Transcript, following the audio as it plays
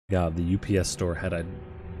God, the UPS store had a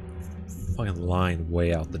fucking line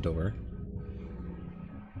way out the door.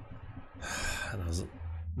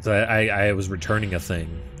 And I was returning a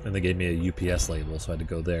thing, and they gave me a UPS label, so I had to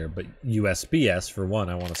go there. But USPS, for one,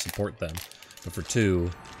 I want to support them. But for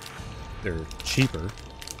two, they're cheaper.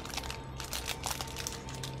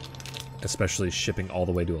 Especially shipping all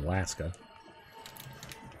the way to Alaska.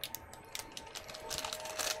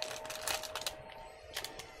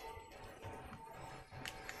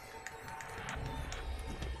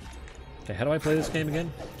 Okay, how do I play this game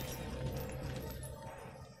again?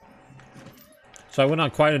 So I went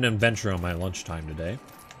on quite an adventure on my lunchtime today.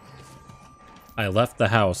 I left the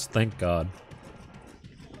house, thank God.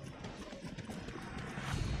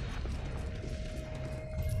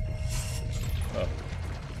 Oh.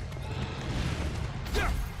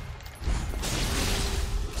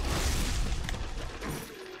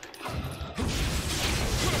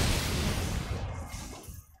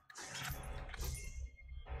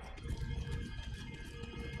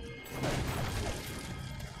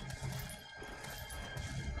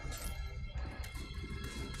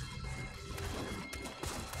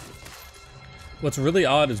 What's really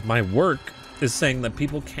odd is my work is saying that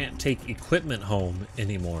people can't take equipment home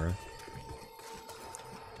anymore.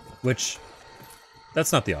 Which,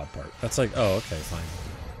 that's not the odd part. That's like, oh, okay, fine.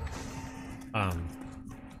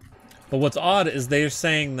 But what's odd is they're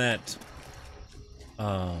saying that,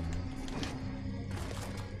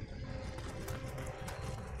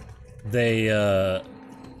 they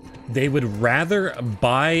would rather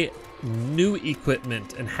buy new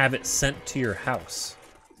equipment and have it sent to your house.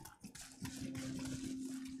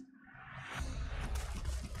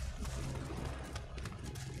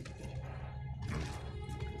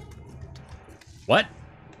 What?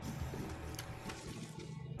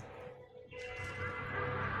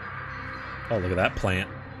 Oh, look at that plant.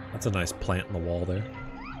 That's a nice plant in the wall there.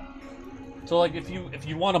 So like if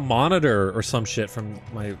you want a monitor or some shit from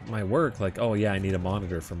my work, like, oh yeah, I need a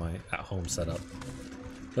monitor for my at-home setup.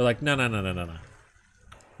 They're like, no.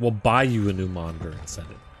 We'll buy you a new monitor and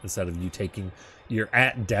send it, instead of you taking your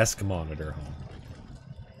at-desk monitor home.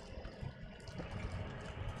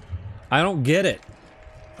 I don't get it.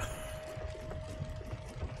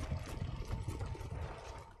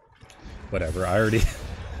 Whatever, I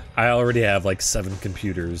already have like 7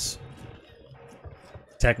 computers.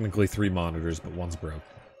 Technically 3 monitors, but one's broke.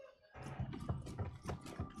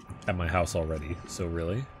 At my house already, so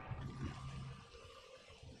really?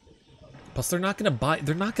 Plus they're not gonna buy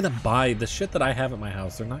the shit that I have at my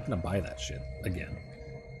house, they're not gonna buy that shit again.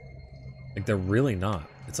 Like, they're really not.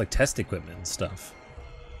 It's like test equipment and stuff.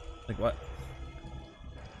 Like, what?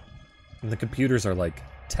 And the computers are like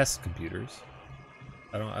test computers.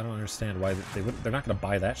 I don't understand why they're not gonna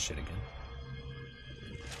buy that shit again.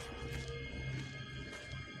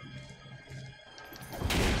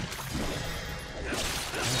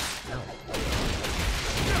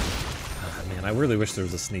 Oh, man, I really wish there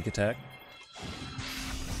was a sneak attack.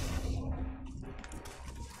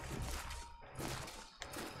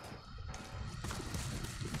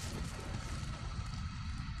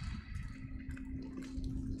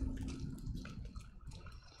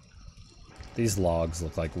 These logs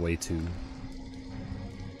look like way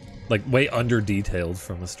under detailed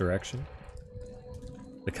from this direction.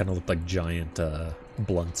 They kind of look like giant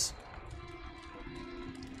blunts.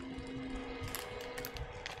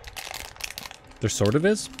 There sort of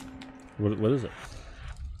is? What is it?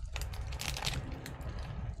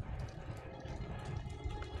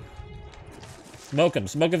 Smoke him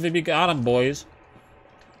if you got him, boys.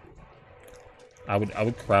 I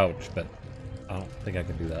would crouch, but I don't think I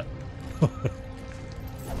can do that.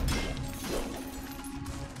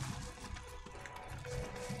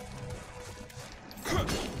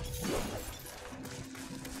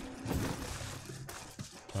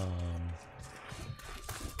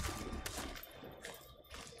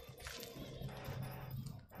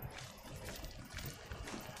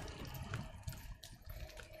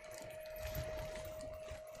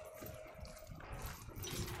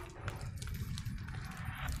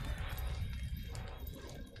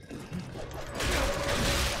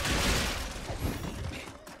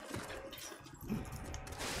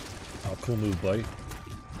 Cool move, buddy.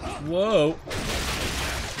 Whoa!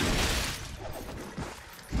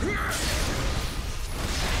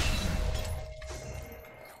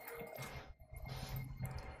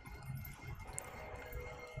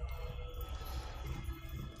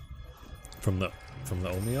 From the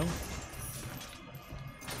Omeo?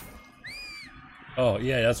 Oh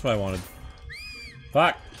yeah, that's what I wanted.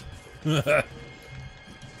 Fuck!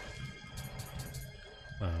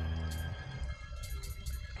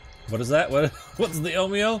 What is that? What's the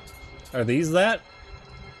Omeo? Are these that?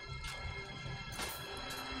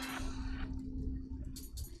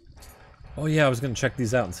 Oh yeah, I was gonna check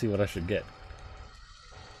these out and see what I should get.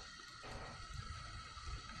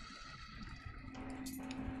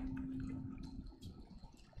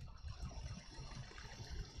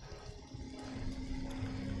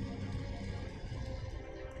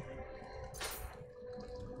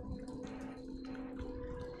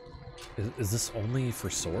 Is this only for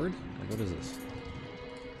sword? Like, what is this?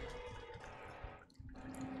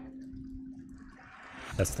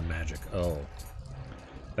 That's the magic. Oh.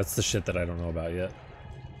 That's the shit that I don't know about yet.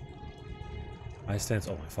 High stance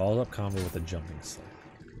only. Follows up combo with a jumping sling.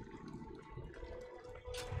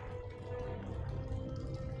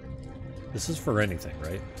 This is for anything,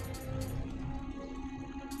 right?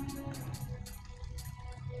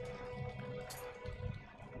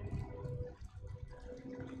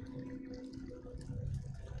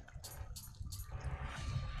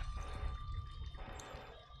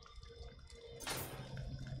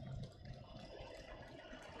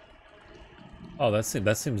 Oh,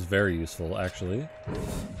 that seems very useful, actually.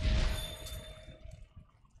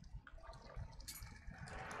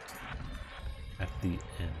 At the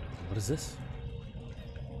end. What is this?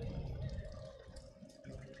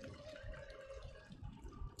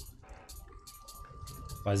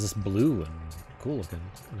 Why is this blue and cool looking?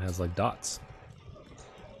 And has like dots.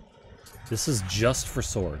 This is just for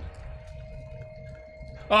sword.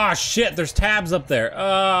 Oh shit, there's tabs up there.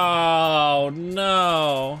 Oh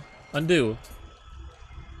no. Undo.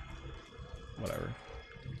 Whatever.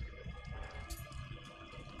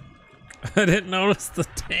 I didn't notice the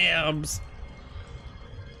tabs.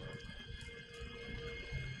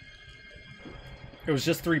 It was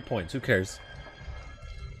just 3 points. Who cares?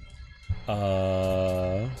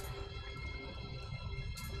 High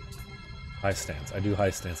stance. I do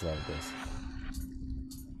high stance a lot of this.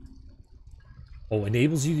 Oh,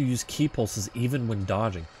 enables you to use key pulses even when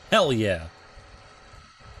dodging. Hell yeah!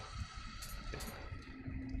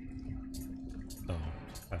 Oh,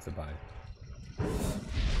 I have to buy.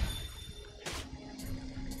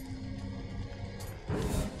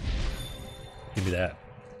 Give me that.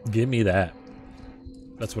 Give me that.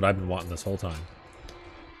 That's what I've been wanting this whole time.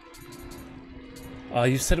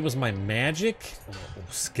 You said it was my magic? Oh,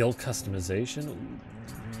 skill customization?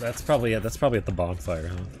 That's probably at the bonfire,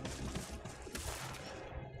 huh?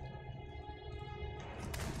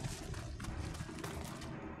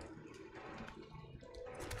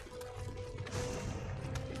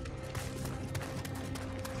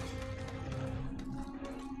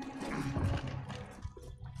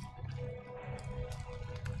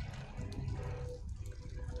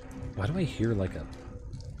 Why do I hear like a...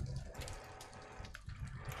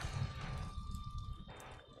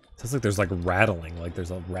 Sounds like there's like rattling, like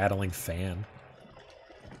there's a rattling fan.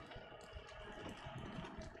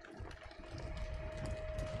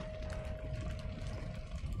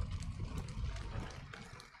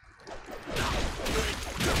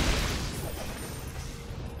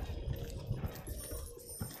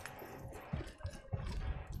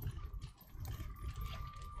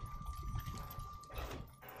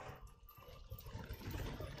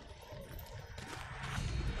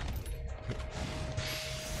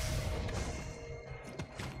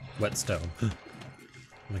 Whetstone. Am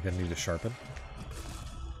I gonna need to sharpen?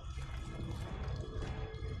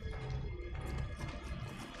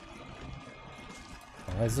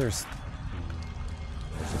 Why is there...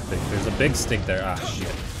 There's a big stink there. Ah, shit.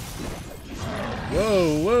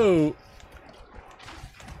 Whoa, whoa!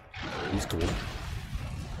 He's cool.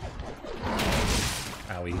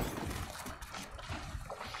 Owie.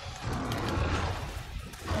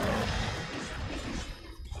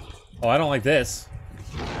 Oh, I don't like this.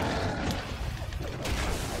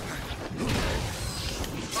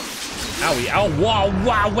 Owie, ow, wow,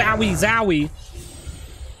 wow, wowie, zowie.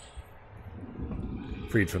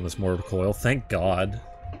 Freed from this mortal coil, thank God.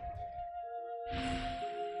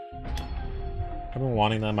 I've been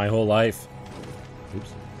wanting that my whole life.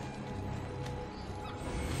 Oops.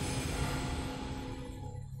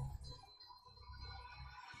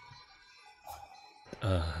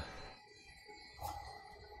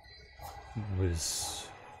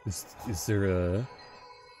 Is there a...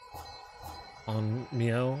 on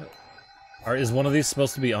Nioh? Is one of these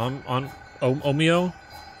supposed to be on Omeo?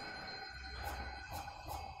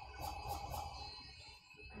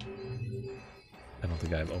 I don't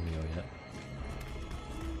think I have Omeo yet.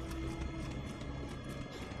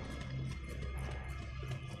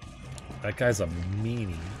 That guy's a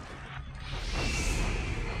meanie.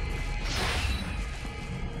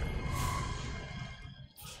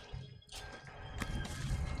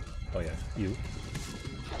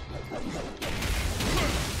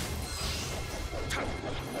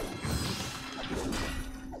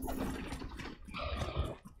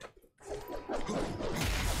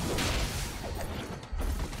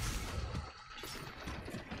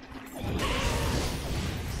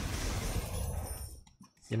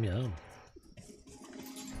 Yum yum.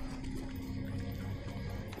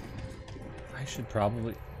 I should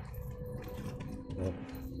probably... Oh.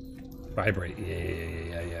 Vibrate.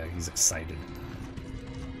 Yeah. He's excited.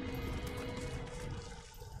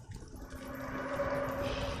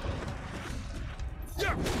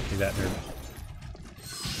 See that nerd?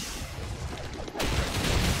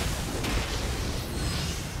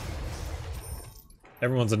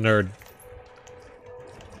 Everyone's a nerd.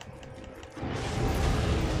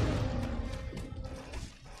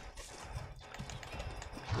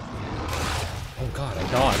 Oh god, I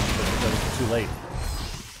dodged, but it was too late.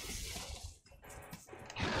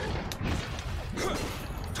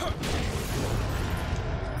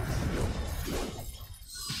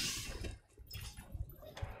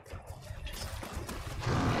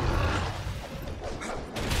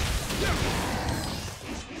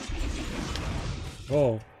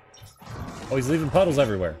 Whoa. Oh, he's leaving puddles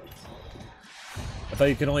everywhere. I thought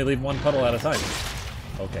you could only leave one puddle at a time.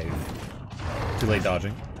 Okay. Too late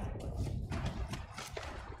dodging.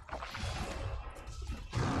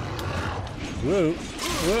 Whoa.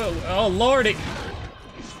 Whoa. Oh, lordy.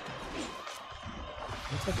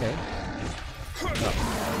 It's okay.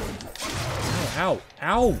 Oh. Ow.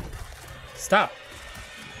 Ow. Stop.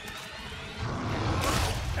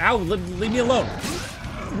 Ow. Leave me alone.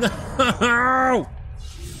 No.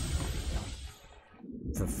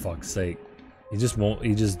 For fuck's sake. He just won't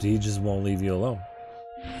leave you alone.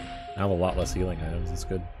 I have a lot less healing items, that's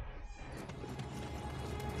good.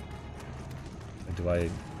 Do I...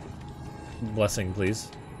 Blessing, please.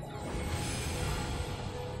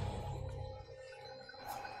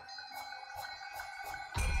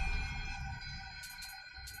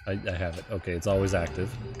 I have it. Okay, it's always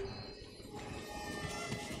active.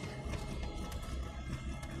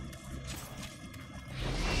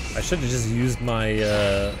 I should have just used my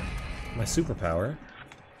my superpower.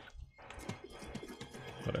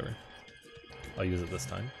 Whatever. I'll use it this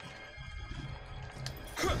time.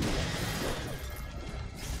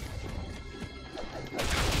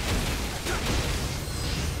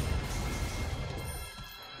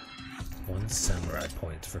 One samurai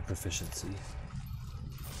point for proficiency.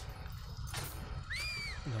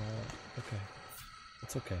 No, okay.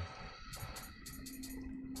 It's okay.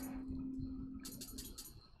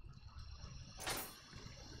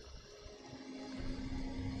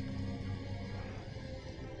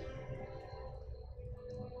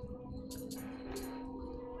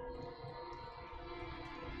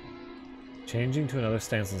 Changing to another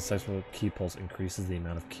stance in the sexual key pulse increases the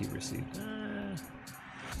amount of key received.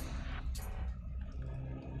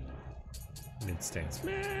 Mid stance.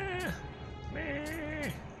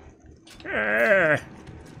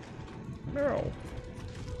 No.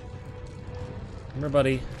 Come here,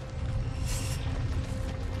 buddy.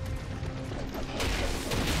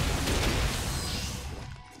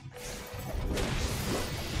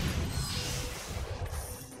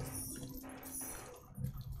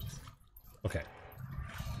 Okay.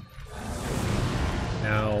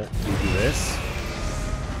 Now we do this.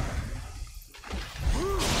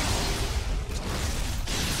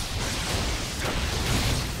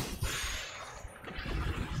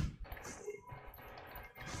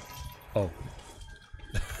 Oh.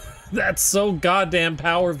 That's so goddamn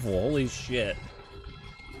powerful. Holy shit.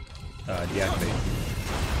 Deactivate.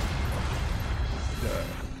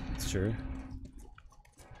 Sure.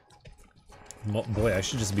 Boy, I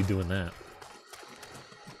should just be doing that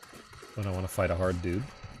when I want to fight a hard dude.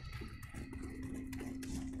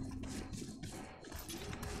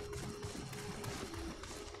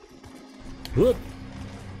 Whoop.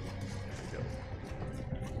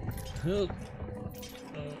 There we go.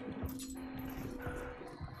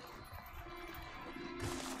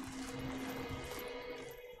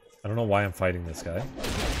 I don't know why I'm fighting this guy.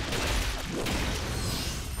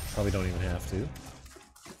 Probably don't even have to.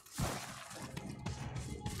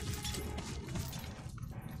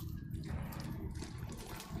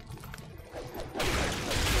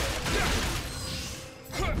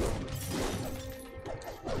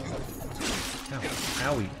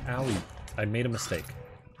 Owie, owie. I made a mistake.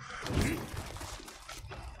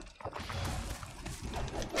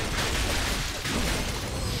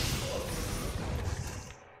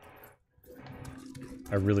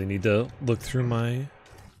 I really need to look through my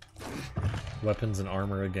weapons and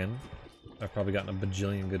armor again. I've probably gotten a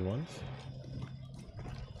bajillion good ones.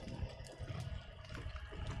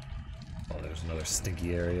 there's another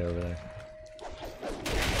stinky area over there.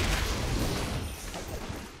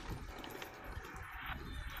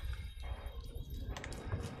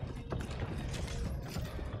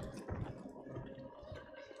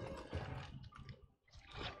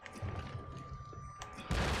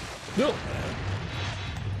 No!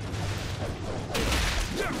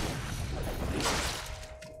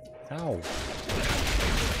 Ow.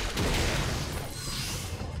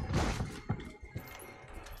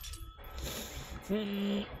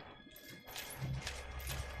 Oh,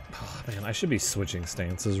 man, I should be switching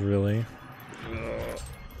stances, really.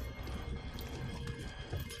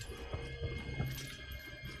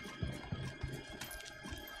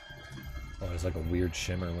 Oh, there's like a weird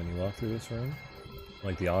shimmer when you walk through this room.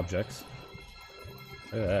 Like the objects.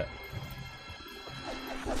 Look at that.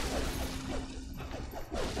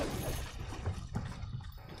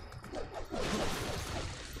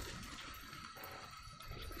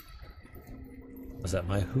 Was that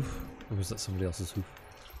my hoof? Or was that somebody else's hoof?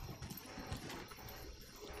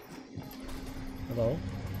 Hello?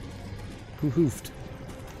 Who hoofed?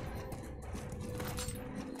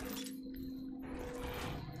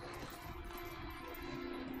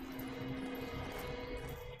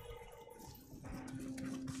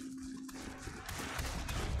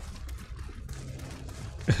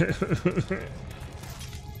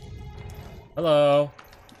 Hello.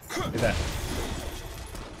 Look at that.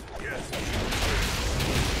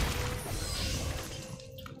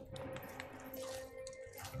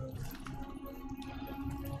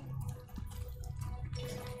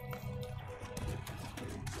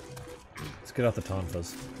 Let's get out the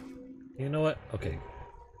tonfas. You know what? Okay.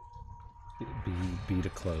 B to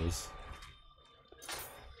close.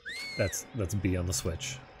 That's B on the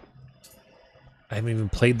Switch. I haven't even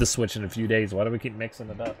played the Switch in a few days. Why do we keep mixing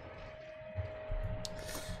it up?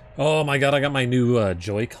 Oh my god, I got my new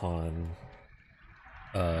Joy-Con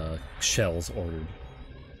shells ordered.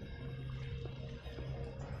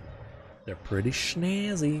 They're pretty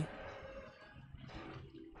snazzy.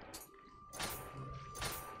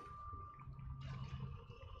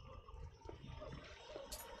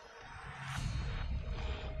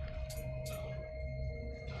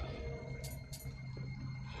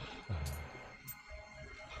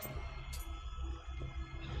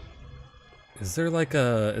 Is there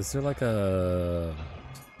like an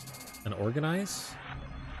organize?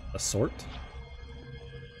 A sort?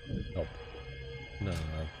 Nope. No.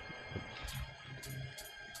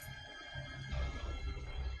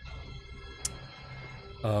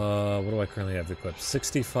 What do I currently have equipped?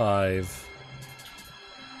 65.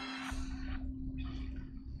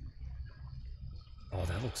 Oh,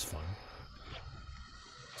 that looks fun.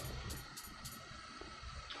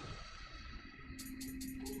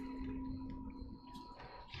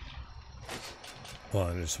 Well,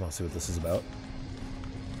 I just want to see what this is about.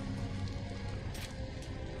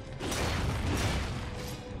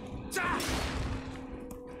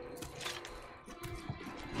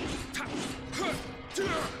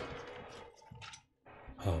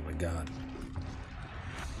 Oh my god.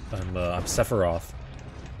 I'm Sephiroth.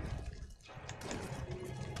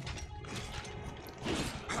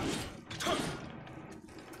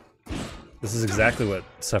 This is exactly what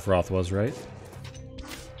Sephiroth was, right?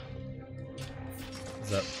 Is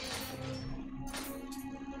that...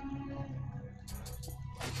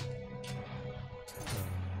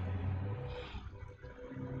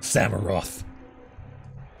 Sammaroth.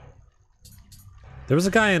 There was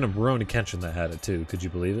a guy in a Rurouni Kenshin that had it too. Could you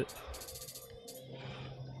believe it?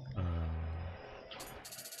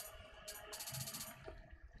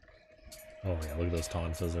 Oh yeah, look at those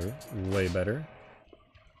tonfas. Are way better.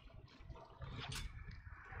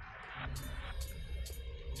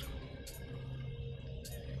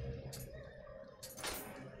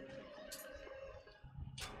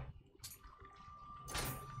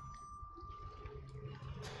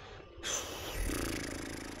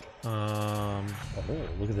 Oh,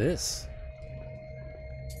 look at this.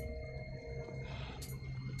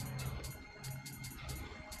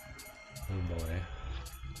 Oh boy.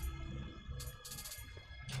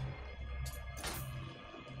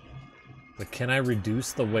 But can I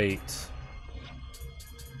reduce the weight,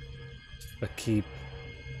 but keep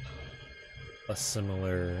a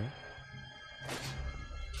similar...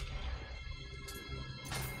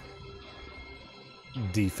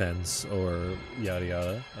 defense or yada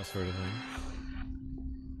yada, that sort of thing.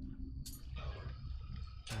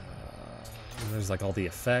 And there's like all the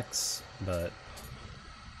effects, but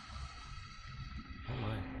oh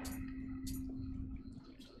my,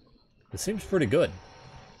 it seems pretty good.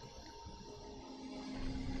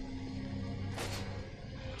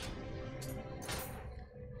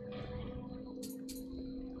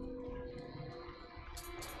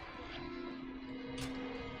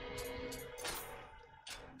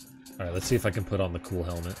 Alright, let's see if I can put on the cool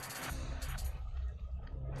helmet.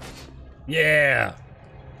 Yeah!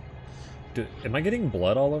 Dude, am I getting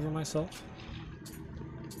blood all over myself?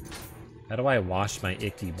 How do I wash my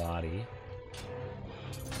icky body?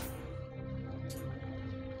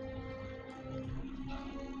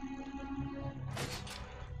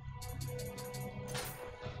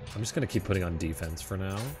 I'm just gonna keep putting on defense for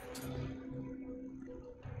now.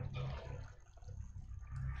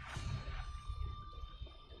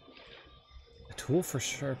 A tool for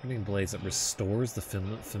sharpening blades that restores the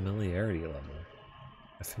familiarity level.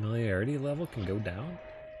 A familiarity level can go down?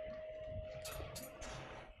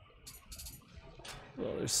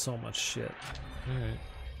 Well, there's so much shit. Alright.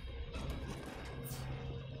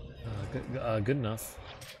 Good enough.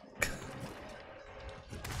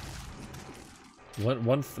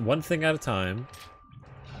 One thing at a time.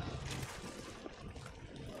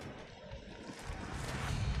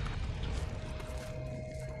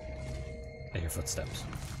 I hear footsteps.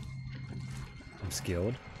 I'm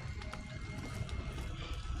skilled.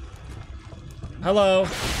 Hello.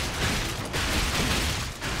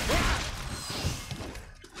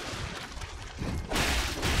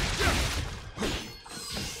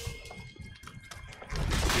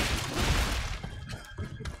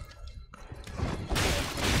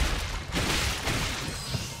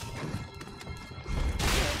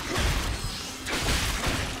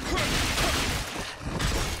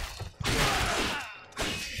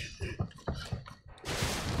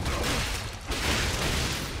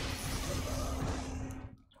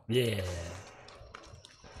 Yeah.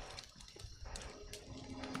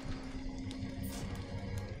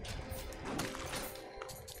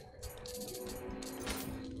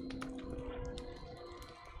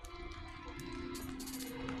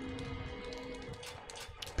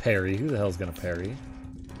 Parry. Who the hell's gonna parry?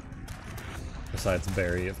 Besides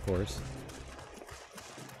Barry, of course.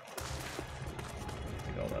 I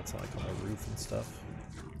think all that's like on the roof and stuff.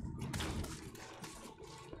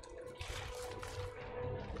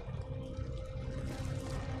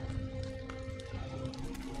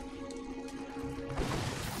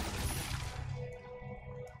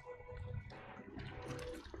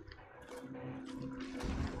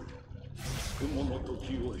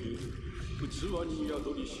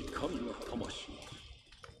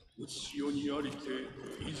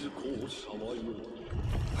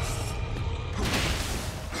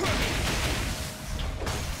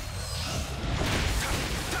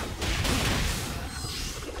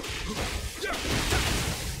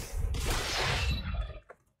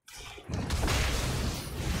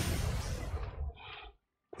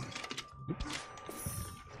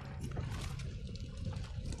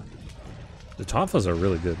 The Tonfas are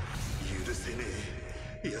really good.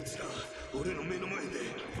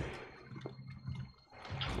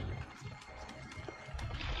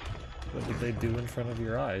 What did they do in front of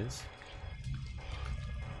your eyes?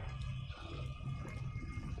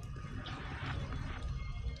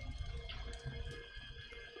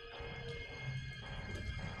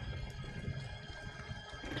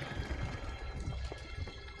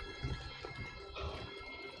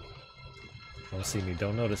 Don't see me,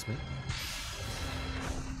 don't notice me.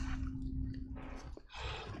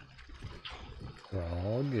 We're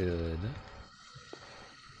all good.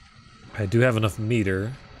 I do have enough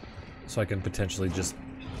meter, so I can potentially just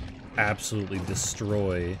absolutely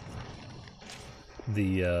destroy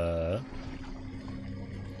the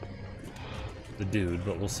dude,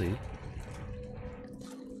 but we'll see.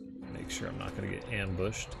 Make sure I'm not gonna get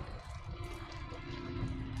ambushed.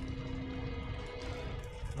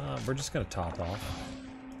 We're just gonna top off.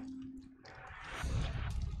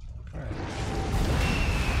 Alright.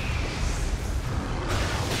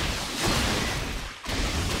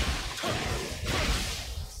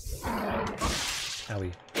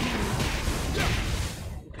 Owie.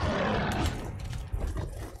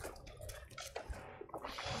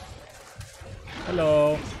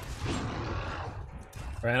 Hello.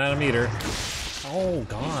 Ran out of meter. Oh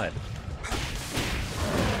god.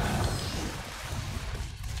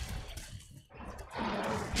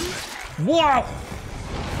 Whoa!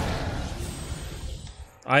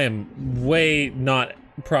 I am way not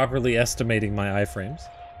properly estimating my iframes.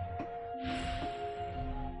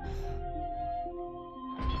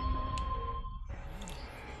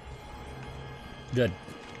 Good.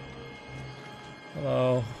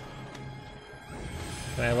 Hello.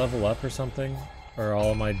 Can I level up or something? Or are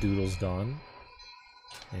all of my doodles gone?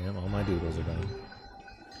 And all my doodles are gone.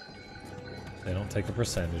 They don't take a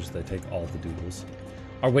percentage, they take all the doodles.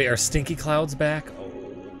 Oh wait, are Stinky Clouds back? Oh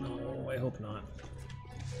no, I hope not.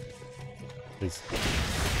 Please.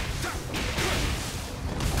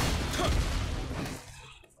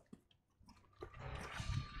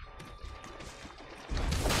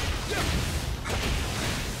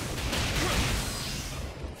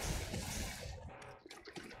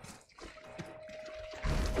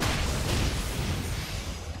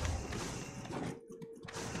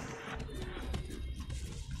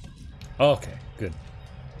 Okay, good.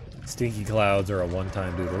 Stinky clouds are a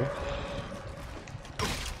one-time doodle.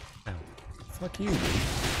 Ow. Fuck you, dude.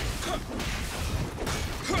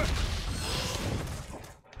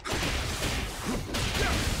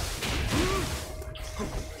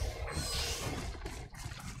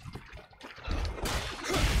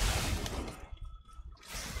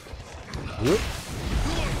 Whoop.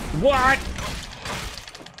 What?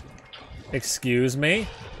 Excuse me?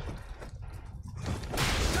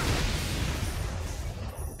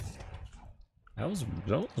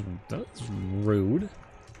 That was rude.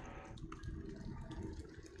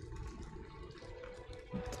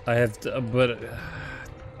 I have to, but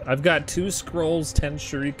I've got 2 scrolls, 10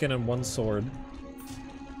 shuriken, and 1 sword.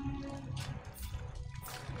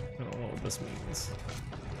 I don't know what this means.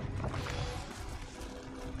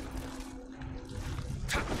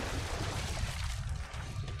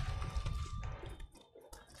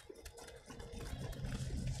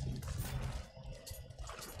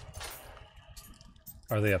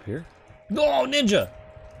 Are they up here? No, ninja!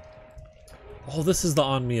 Oh, this is the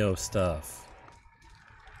Nioh stuff.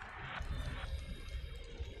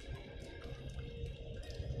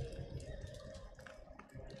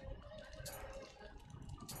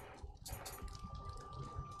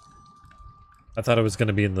 I thought it was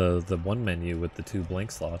gonna be in the one menu with the 2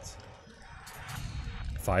 blank slots.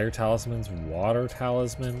 Fire talismans, water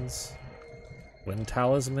talismans, wind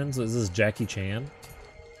talismans. Is this Jackie Chan?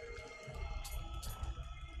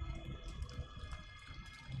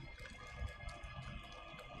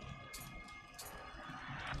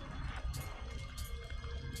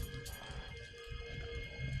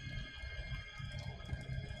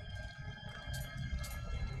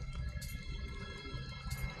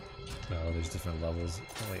 No, there's different levels.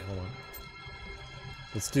 Oh wait, hold on.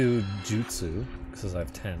 Let's do jutsu, because I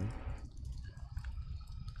have 10.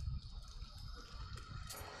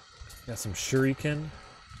 Got some shuriken,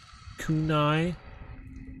 kunai,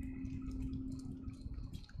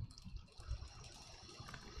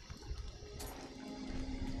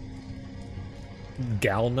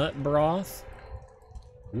 galnut broth.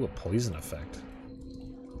 Ooh, a poison effect.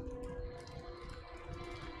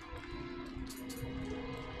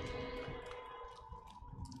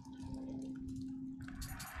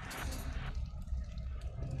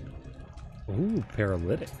 Ooh,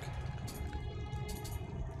 paralytic.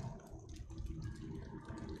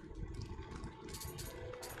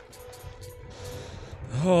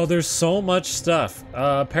 Oh, there's so much stuff.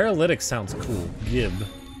 Paralytic sounds cool. Gib. You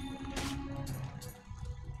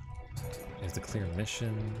have to clear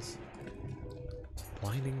missions.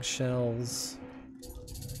 Blinding shells.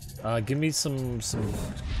 Give me some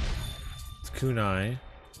kunai.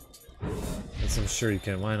 And some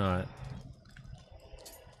shuriken, why not?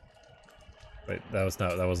 Wait, that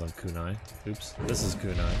wasn't kunai. Oops, this is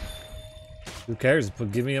kunai. Who cares?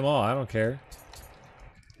 But give me them all, I don't care.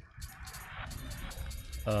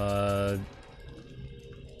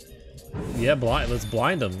 Yeah, let's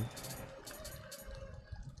blind them.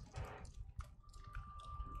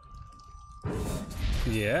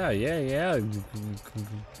 Yeah.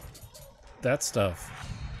 That stuff.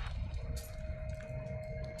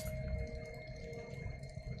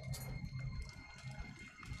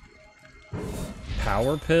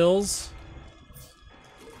 Power pills?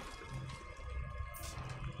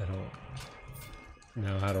 I don't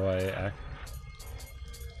know, how do I act?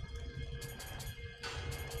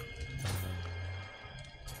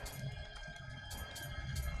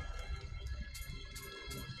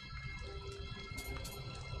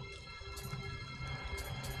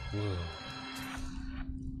 Whoa.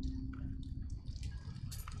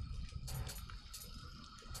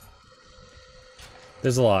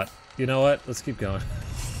 There's a lot. You know what? Let's keep going.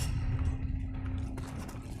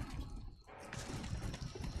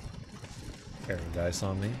 Paradise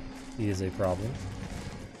on me. He is a problem.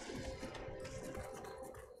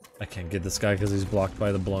 I can't get this guy because he's blocked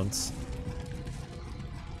by the blunts.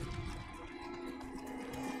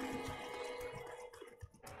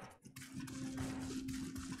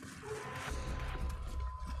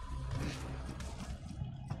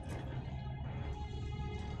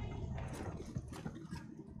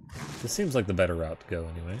 This seems like the better route to go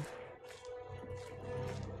anyway.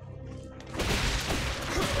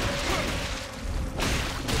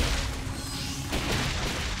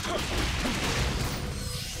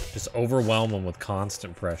 Just overwhelm them with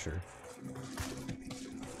constant pressure.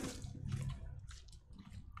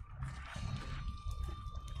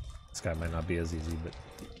 This guy might not be as easy, but...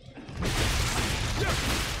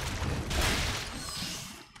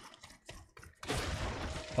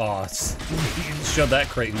 Oh, shove that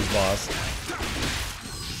Kraten's boss.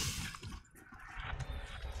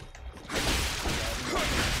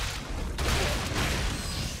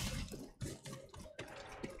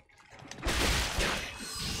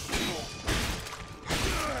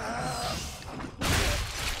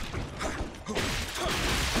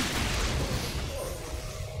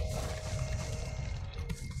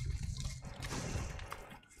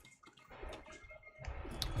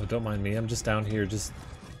 Oh, don't mind me. I'm just down here just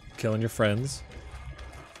killing your friends.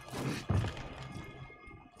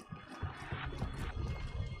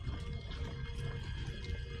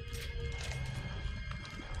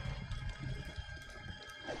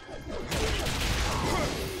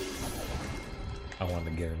 I wanted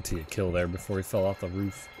to guarantee a kill there before he fell off the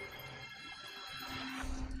roof.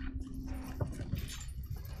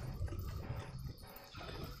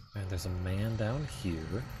 And there's a man down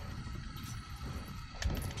here.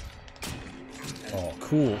 Oh,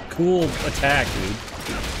 cool. Cool attack, dude.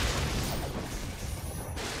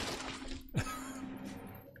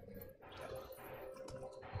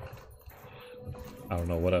 I don't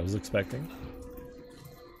know what I was expecting.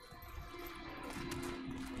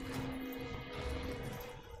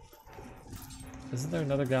 Isn't there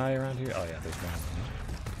another guy around here? Oh yeah, there's one.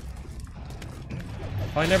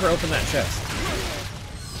 Oh, I never opened that chest.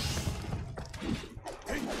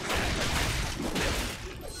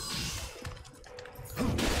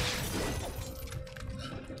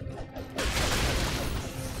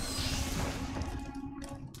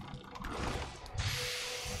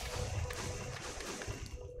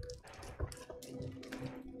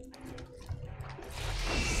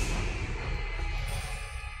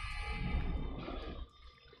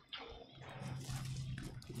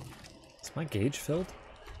 Is my gauge filled?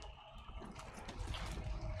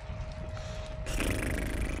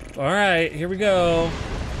 Alright, here we go.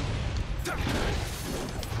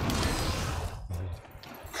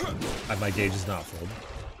 My gauge is not filled.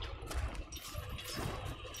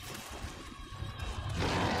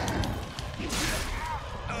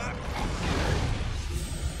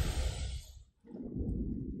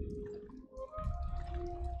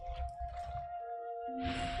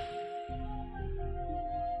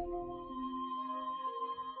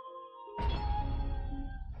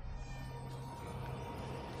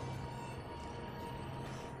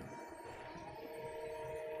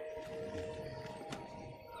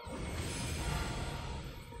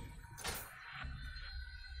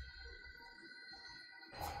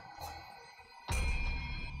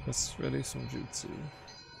 Let's ready some jutsu.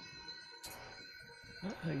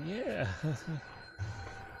 Yeah.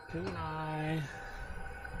 Kunai.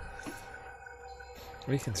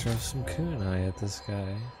 We can throw some kunai at this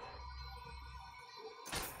guy.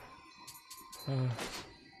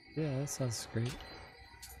 Yeah, that sounds great.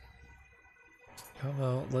 How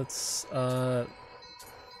about let's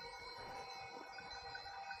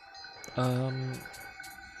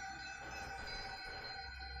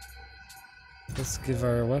let's give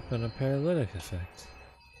our weapon a paralytic effect.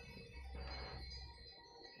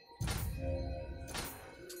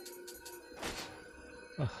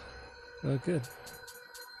 Oh, good.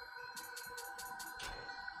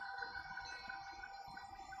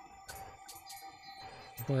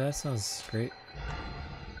 Boy, that sounds great.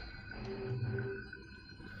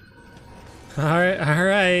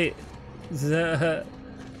 Alright.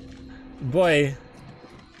 Boy.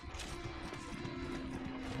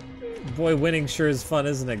 Boy, winning sure is fun,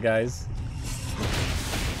 isn't it, guys?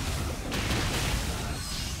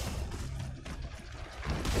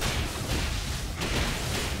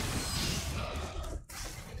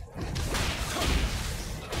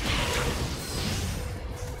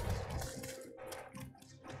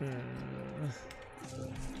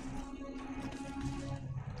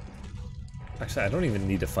 Actually, I don't even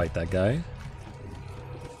need to fight that guy.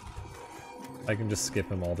 I can just skip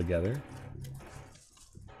him altogether.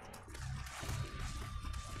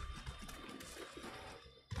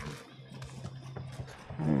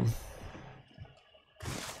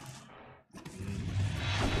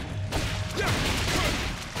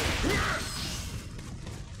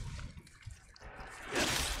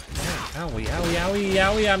 Owie, owie, owie,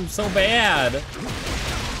 owie, I'm so bad!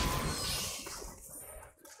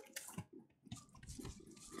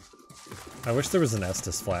 I wish there was an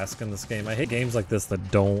Estus flask in this game. I hate games like this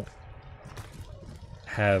that don't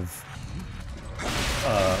have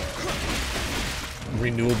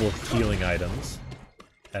renewable healing items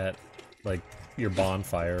at, like, your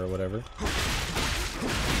bonfire or whatever.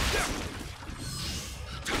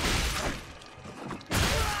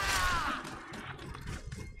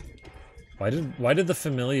 Why did the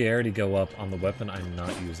familiarity go up on the weapon I'm not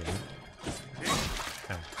using?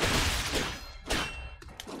 Ow.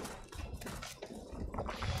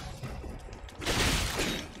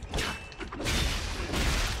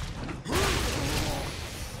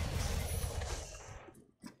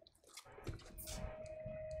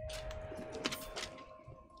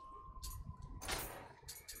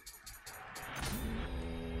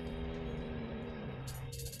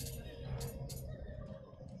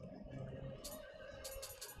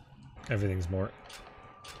 Everything's more.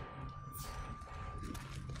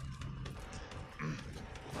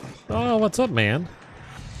 Oh, what's up, man?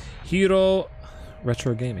 Hero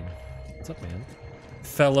Retro Gaming. What's up, man?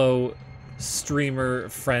 Fellow streamer,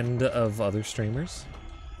 friend of other streamers.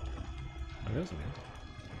 How goes it, man?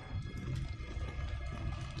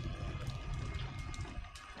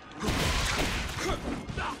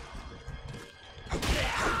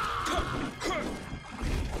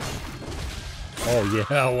 Oh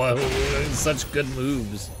yeah, wow, such good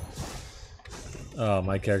moves. Oh,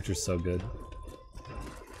 my character's so good.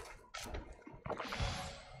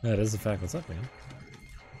 That is a fact. What's up, man?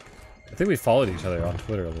 I think we followed each other on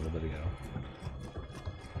Twitter a little bit ago.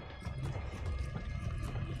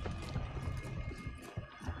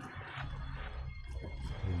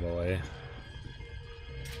 Boy.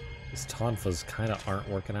 These tonfas kind of aren't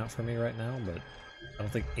working out for me right now, but I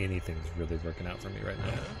don't think anything's really working out for me right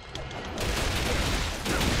now.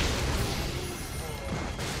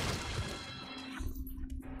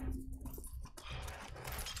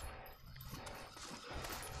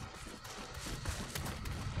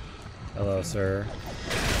 Hello, sir.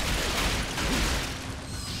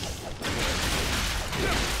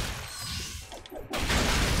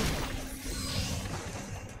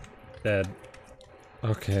 Dead.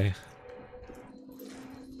 Okay.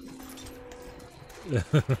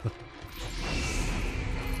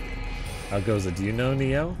 How goes it? Do you know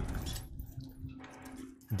Nioh?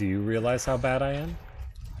 Do you realize how bad I am?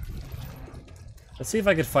 Let's see if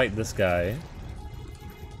I could fight this guy.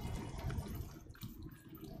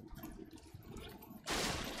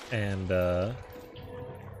 And,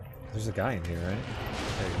 there's a guy in here, right?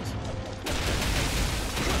 There he is.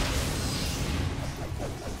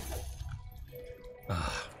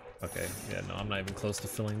 Ah, okay. Yeah, no, I'm not even close to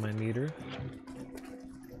filling my meter.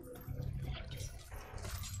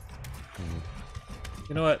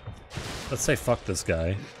 You know what? Let's say fuck this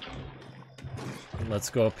guy. And let's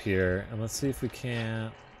go up here, and let's see if we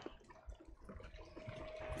can't...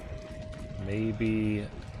 maybe...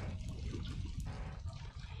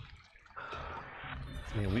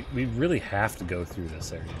 I mean, we really have to go through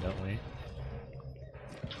this area, don't we?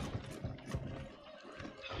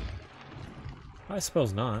 I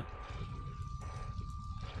suppose not.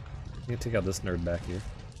 I'm gonna take out this nerd back here.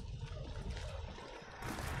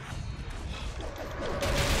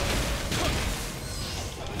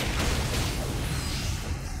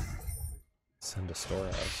 Send a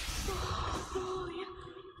storehouse.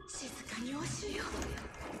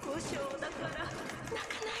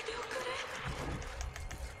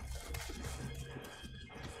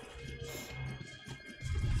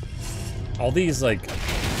 All these, like,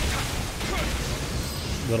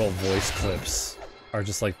 little voice clips are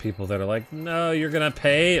just like people that are like, no, you're gonna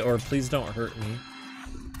pay, or please don't hurt me.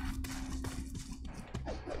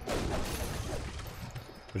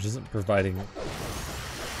 Which isn't providing...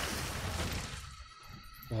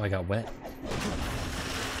 Oh, I got wet.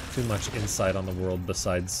 Too much insight on the world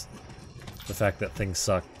besides the fact that things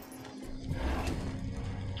suck.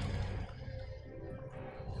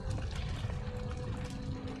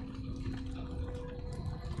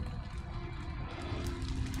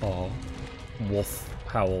 Oh, wolf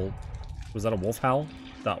howl. Was that a wolf howl?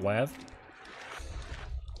 .wav?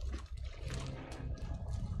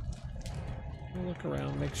 I'll look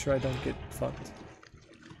around, make sure I don't get fucked.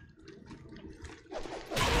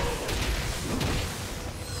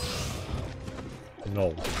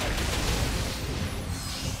 No.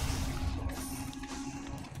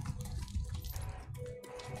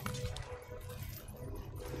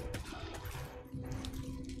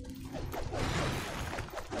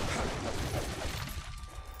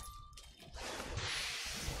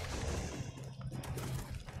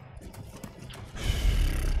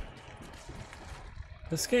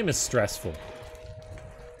 This game is stressful.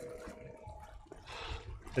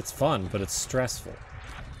 It's fun, but it's stressful.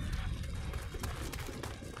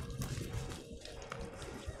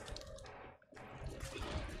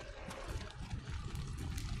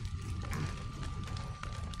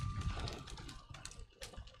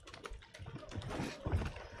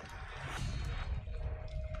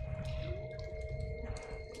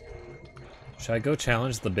 Should I go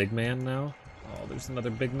challenge the big man now? Oh, there's another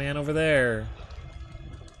big man over there.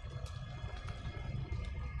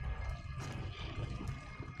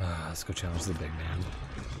 Let's go challenge the big man.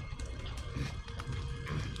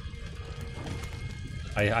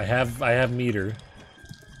 I have meter.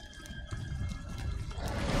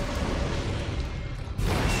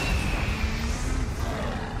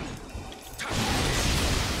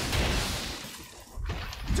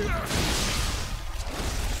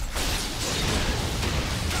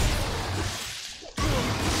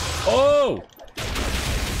 Oh!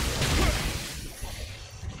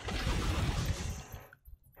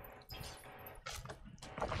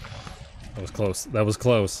 That was close. That was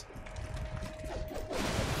close.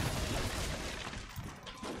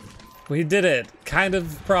 We did it! Kind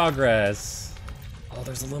of progress. Oh,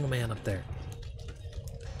 there's a little man up there.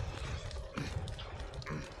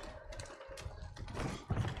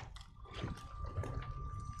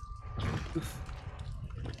 Oof.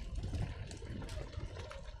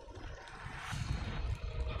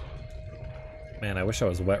 Man, I wish I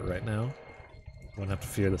was wet right now. Wouldn't have to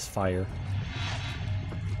fear this fire.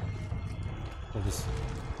 We'll just...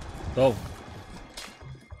 Oh!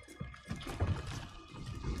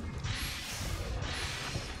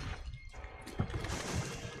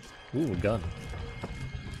 Ooh, a gun.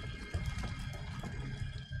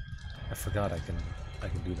 I forgot I can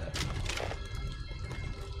do that.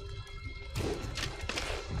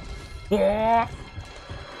 Oh!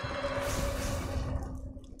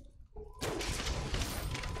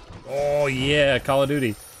 Oh yeah, Call of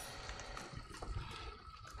Duty.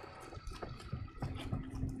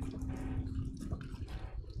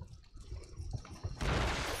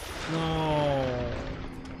 No.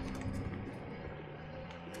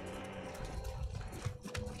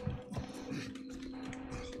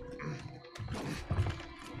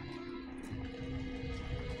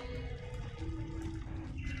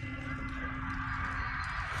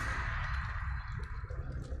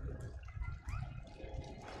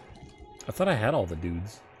 I thought I had all the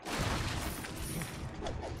dudes.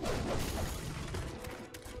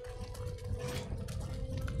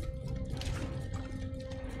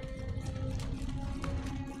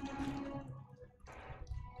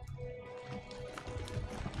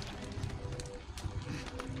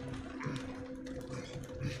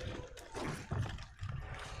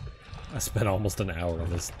 I spent almost an hour on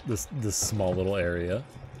this small little area.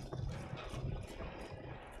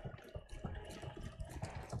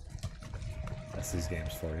 That's these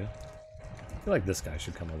games for you. I feel like this guy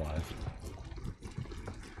should come alive.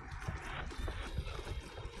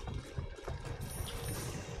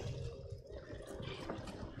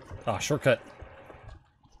 Ah, shortcut.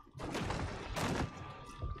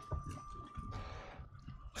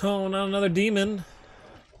 Oh, not another demon.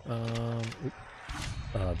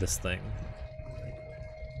 This thing.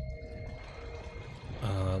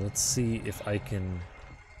 Let's see if I can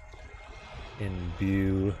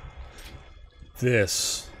imbue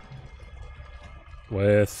this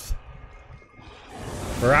with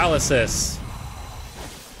paralysis.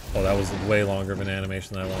 Oh, that was way longer of an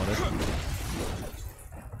animation than I wanted.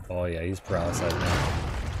 Oh yeah, he's paralyzed now.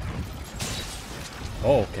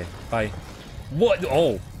 Oh, okay. Bye. What?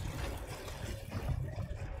 Oh.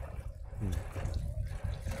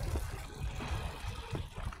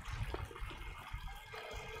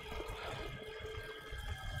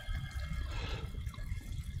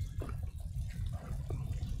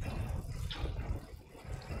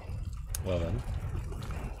 Well then.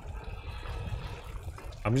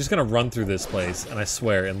 I'm just gonna run through this place, and I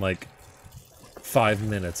swear, in like 5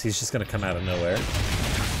 minutes, he's just gonna come out of nowhere.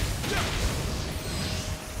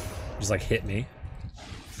 Just like hit me.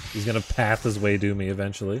 He's gonna path his way to me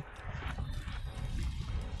eventually.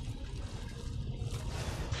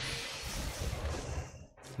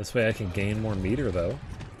 This way I can gain more meter though.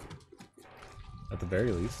 At the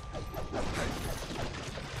very least.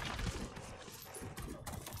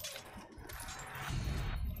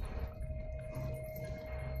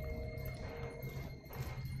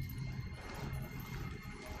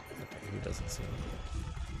 Doesn't seem.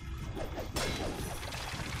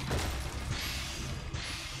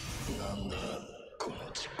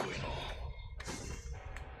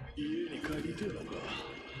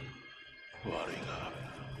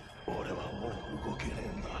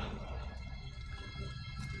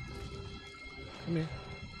 Come here.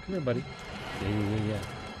 Come here, buddy. Yeah.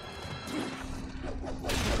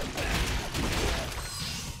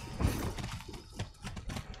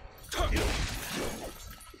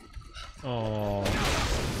 Oh.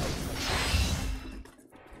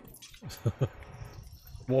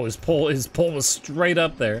 Whoa, his pole was straight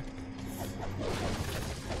up there.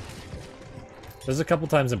 There's a couple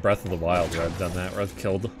times in Breath of the Wild where I've done that, where I've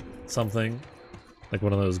killed something. Like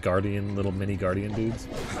one of those little mini guardian dudes.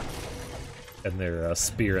 And their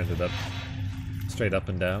spear ended up straight up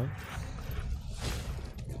and down.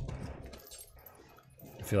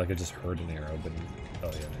 I feel like I just heard an arrow, but... Oh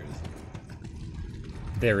yeah, there it is.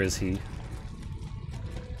 There is he.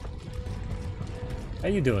 How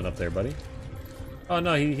you doing up there, buddy? Oh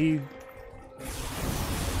no, he...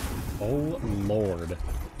 Oh Lord.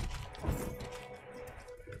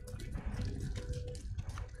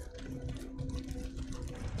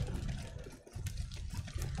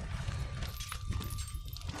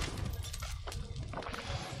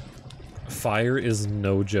 Fire is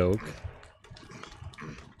no joke.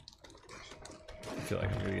 I feel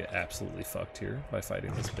like I'm gonna get absolutely fucked here by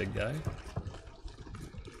fighting this big guy.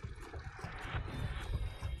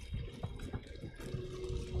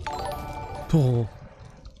 Oh.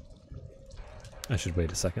 I should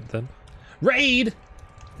wait a second then. Raid!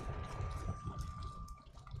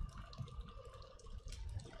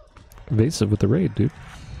 Invasive with the raid, dude.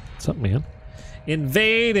 What's up, man?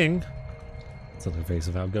 Invading! It's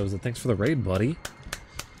invasive. How goes it? Thanks for the raid, buddy.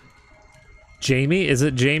 Jamie, is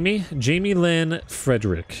it Jamie? Jamie Lynn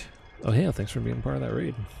Frederick. Oh yeah, thanks for being part of that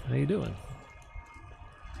raid. How you doing?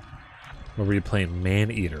 What were you playing?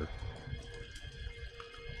 Man-Eater.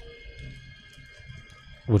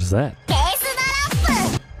 What is that?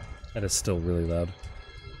 That is still really loud.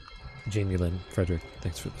 Jamie Lynn Frederick,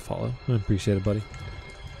 thanks for the follow. I appreciate it, buddy.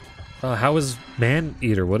 How is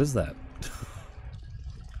Man-Eater? What is that?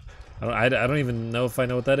 I don't even know if I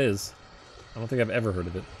know what that is. I don't think I've ever heard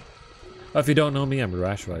of it. If you don't know me, I'm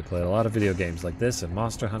Rurashu. I played a lot of video games like this, and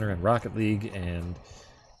Monster Hunter, and Rocket League, and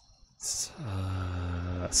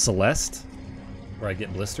Celeste, where I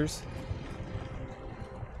get blisters.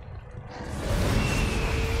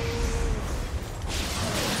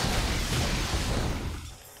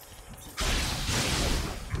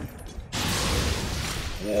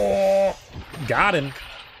 Whoa. Got him.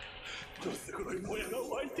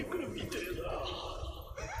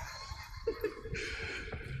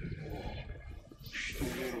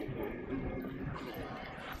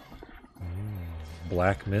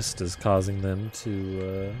 Black mist is causing them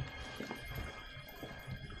to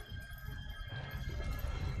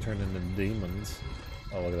turn into demons.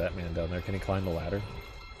 Oh, look at that man down there. Can he climb the ladder?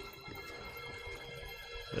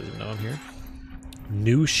 Doesn't know I'm here.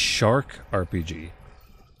 New Shark RPG.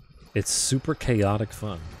 It's super chaotic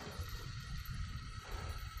fun.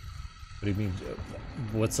 What do you mean?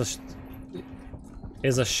 What's a...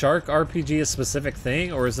 Is a shark RPG a specific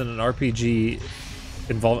thing, or is it an RPG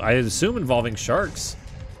involving... I assume involving sharks,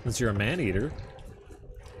 since you're a man-eater.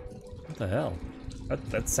 What the hell?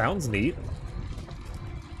 That sounds neat.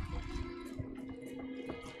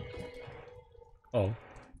 Oh.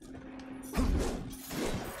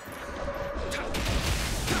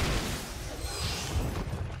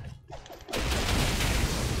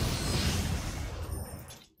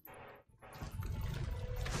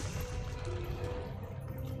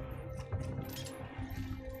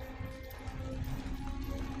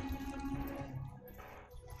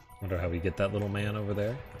 Wonder how we get that little man over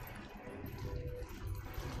there.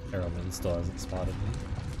 Arrowman still hasn't spotted me.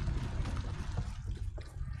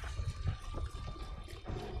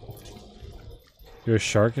 You're a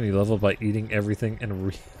shark and you level by eating everything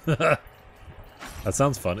and that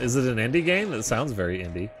sounds fun. Is it an indie game? That sounds very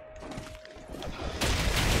indie.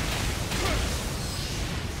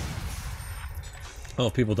 Oh,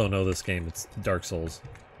 if people don't know this game, it's Dark Souls.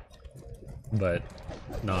 But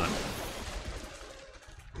not.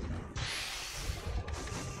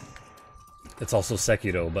 It's also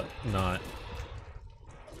Sekiro, but not.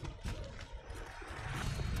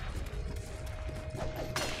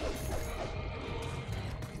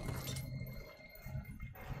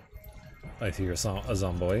 I hear a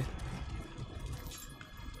zomboy.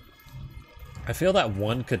 I feel that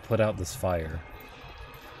one could put out this fire.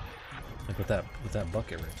 Like with that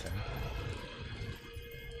bucket right there.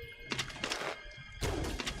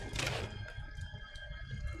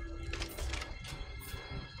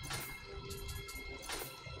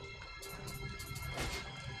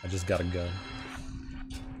 I just got a gun.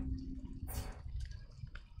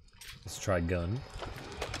 Let's try gun.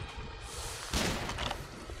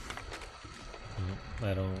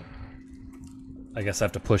 I don't... I guess I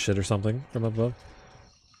have to push it or something from above.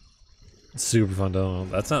 It's super fun to...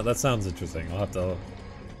 That sounds interesting. I'll have to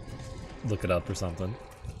look it up or something.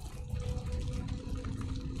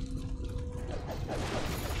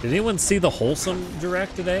 Did anyone see the Wholesome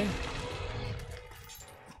Direct today?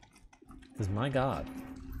 Because my god.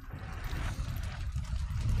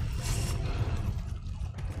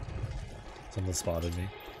 Someone spotted me.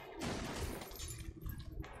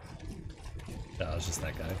 No, it was just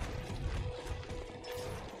that guy.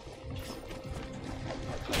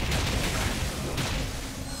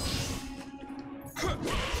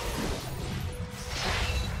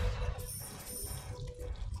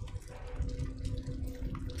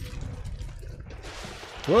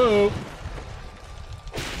 Whoa!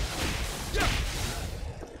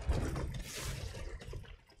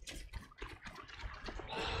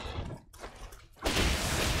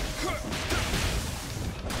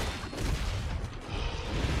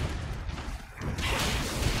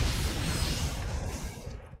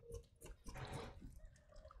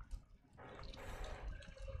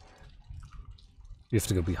 You have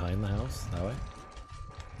to go behind the house that way.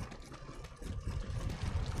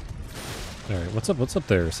 All right, what's up? What's up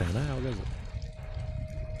there, Santa? How goes it?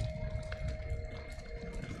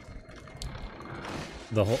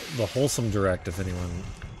 The wholesome direct, if anyone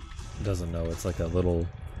doesn't know, it's like a little,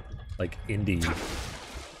 like indie,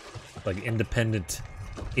 like independent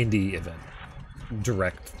indie event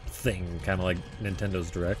direct thing, kind of like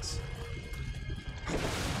Nintendo's directs.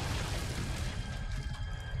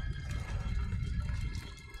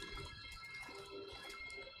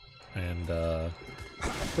 And there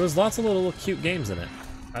was lots of little cute games in it.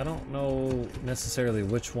 I don't know necessarily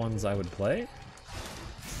which ones I would play.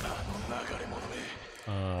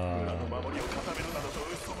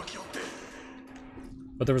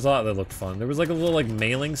 But there was a lot that looked fun. There was like a little like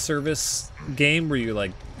mailing service game where you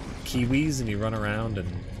like Kiwis and you run around and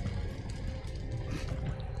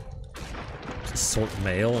just sort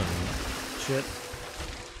mail and shit.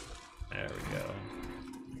 There we go.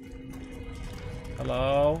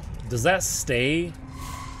 Hello? Does that stay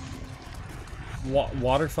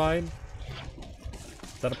waterfied?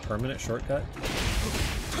 Is that a permanent shortcut?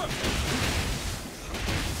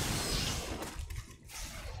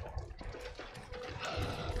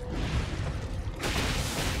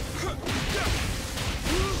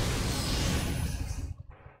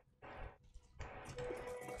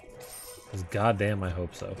 Goddamn, I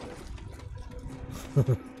hope so.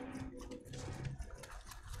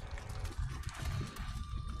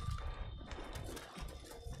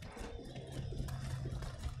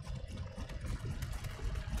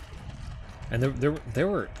 And there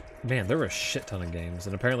were, man, there were a shit ton of games,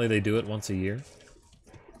 and apparently they do it once a year.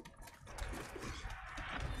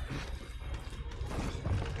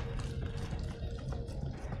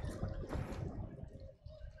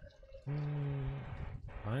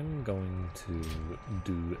 I'm going to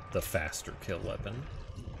do the faster kill weapon.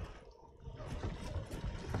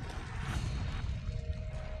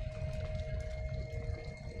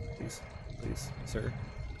 Please, please, sir.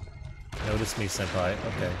 Notice me, senpai.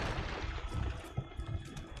 Okay.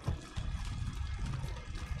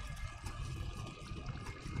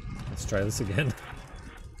 Let's try this again.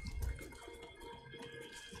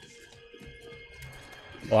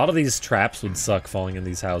 A lot of these traps would suck falling in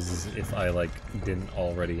these houses if I, like, didn't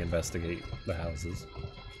already investigate the houses.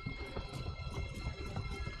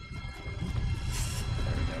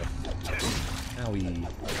 There we go. Owie.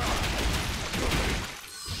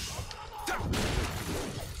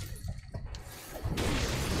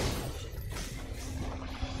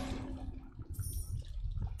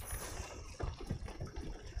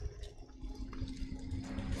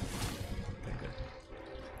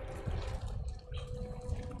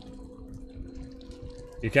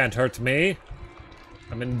 You can't hurt me.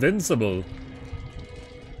 I'm invincible.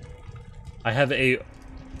 I have a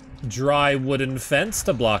dry wooden fence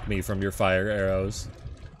to block me from your fire arrows.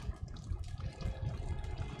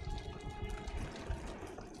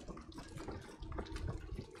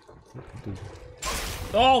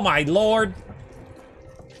 Oh my lord!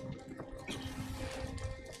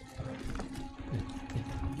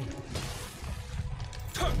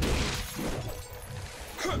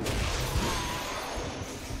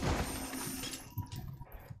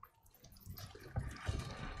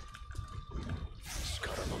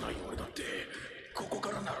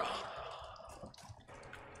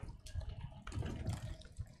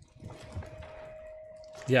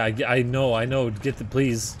 Yeah, I know. Get the,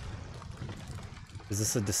 please. Is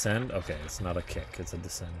this a descend? Okay, it's not a kick, it's a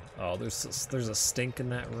descend. Oh, there's a stink in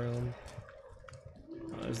that room.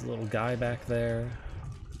 Oh, there's a little guy back there.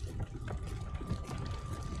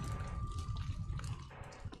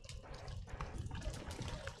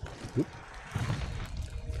 Oop.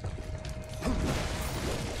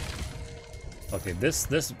 Okay,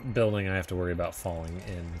 this building I have to worry about falling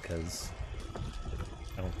in because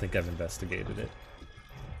I don't think I've investigated it.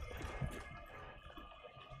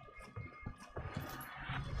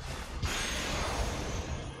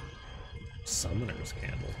 Summoner's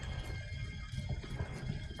Candle.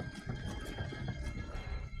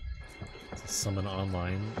 Summon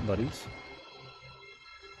online buddies.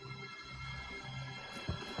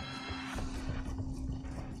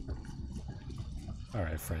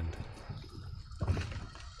 Alright, friend.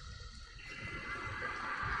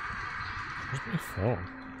 Where's my phone?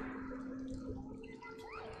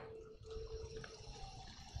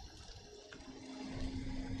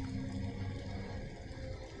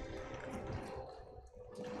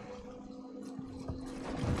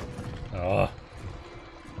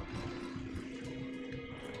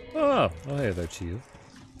 Oh, hey there, Chiyu.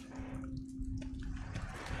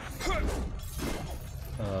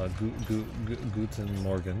 Guten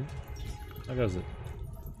Morgen. How goes it?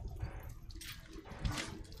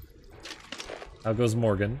 How goes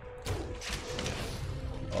Morgan?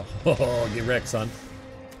 Oh, get wrecked, son.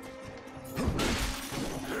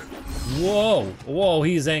 Whoa! Whoa,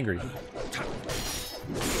 he's angry.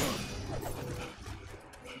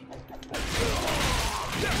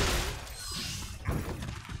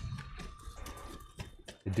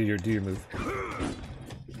 Do your move.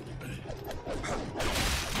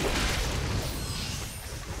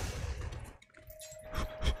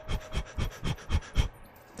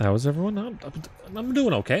 How is everyone? I'm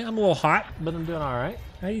doing okay. I'm a little hot, but I'm doing all right.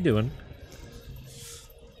 How you doing?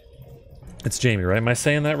 It's Jamie, right? Am I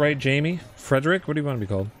saying that right, Jamie? Frederick? What do you want to be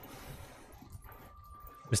called?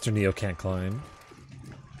 Mr. Nioh can't climb.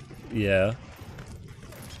 Yeah.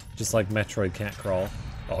 Just like Metroid can't crawl.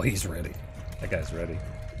 Oh, he's ready. That guy's ready.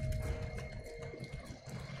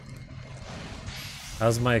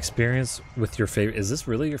 How's my experience with your favorite? Is this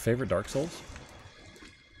really your favorite Dark Souls?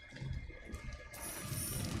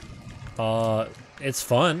 It's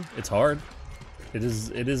fun. It's hard. It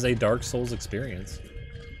is a Dark Souls experience.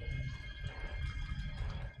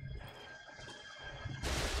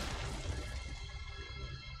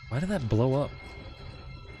 Why did that blow up?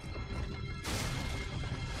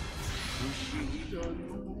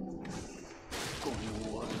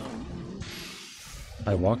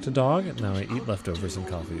 I walked a dog, and now I eat leftovers and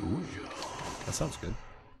coffee. Ooh, that sounds good.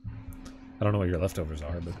 I don't know what your leftovers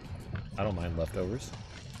are, but I don't mind leftovers.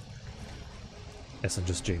 Guess I'm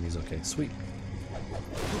just Jamie's okay. Sweet.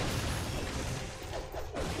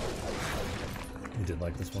 You did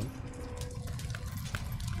like this one.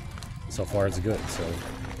 So far it's good, so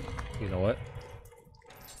you know what?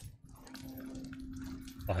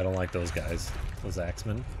 Oh, I don't like those guys. Those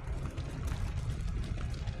axemen.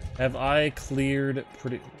 Have I cleared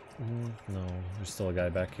pretty... no, there's still a guy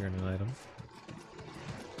back here in an item.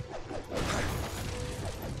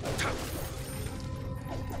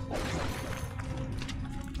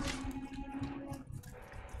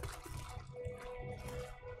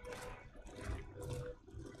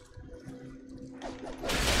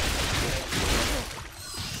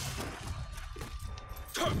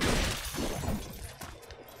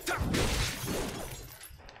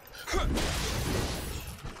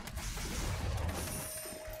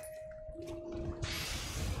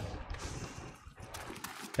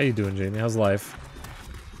 How you doing, Jamie? How's life?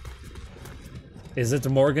 Is it the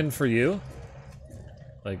Morgan for you?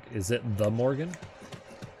 Like, is it the Morgan?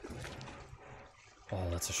 Oh,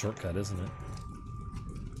 that's a shortcut, isn't it?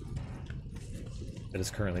 It is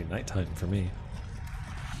currently nighttime for me.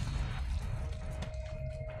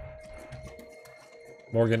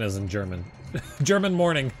 Morgan is in German. German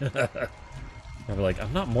morning! I'll be like,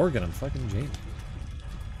 I'm not Morgan, I'm fucking Jamie.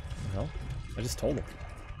 What the hell? I just told him.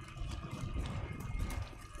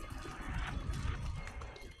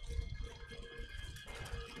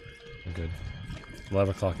 I'm good.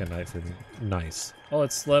 11 o'clock at night for me. Nice. Oh,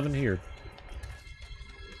 it's 11 here.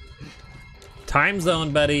 Time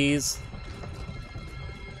zone, buddies!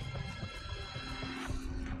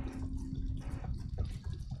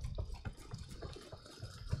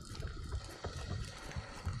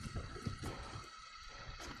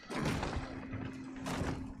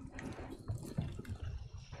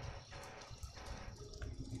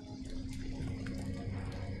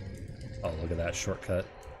 Oh, look at that shortcut.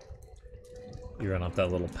 You run up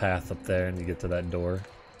that little path up there and you get to that door.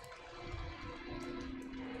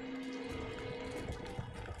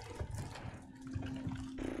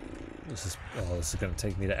 This is gonna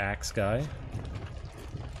take me to Axe Guy.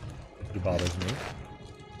 He bothers me.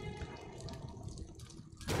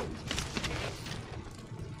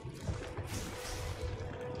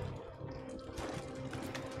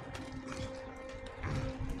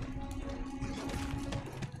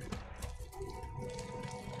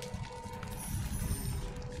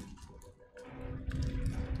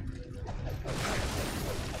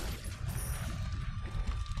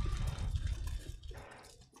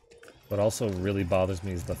 What also really bothers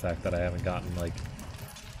me is the fact that I haven't gotten, like,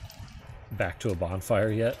 back to a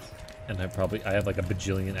bonfire yet. And I have like a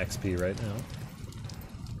bajillion XP right now.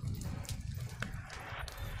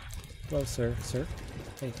 Hello, sir. Sir?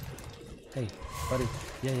 Hey. Hey, buddy.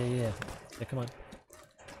 Yeah. Yeah, come on.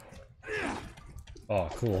 Oh,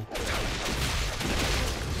 cool.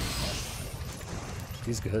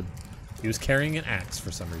 He's good. He was carrying an axe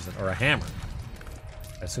for some reason. Or a hammer.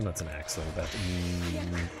 I assume that's an axe, though. That...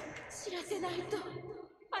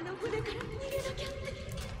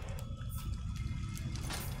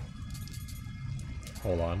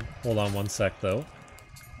 Hold on 1 sec, though.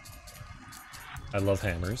 I love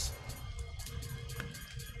hammers.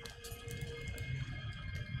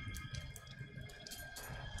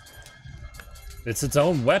 It's its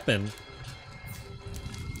own weapon.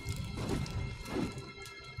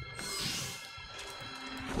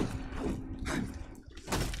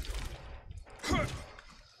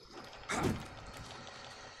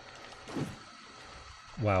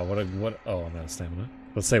 what? Oh, I'm out of stamina.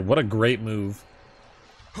 Let's say what a great move.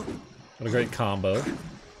 What a great combo.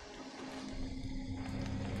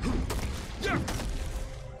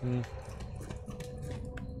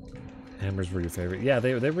 Hammers were your favorite. Yeah,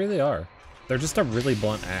 they really are. They're just a really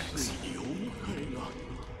blunt axe. Wait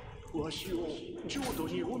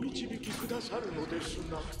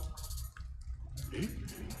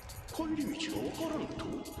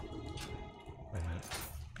a minute.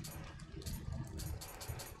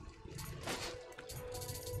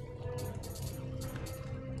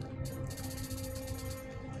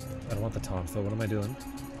 I don't want the tonfa. What am I doing?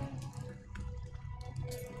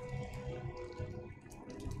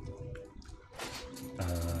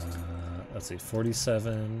 Let's see,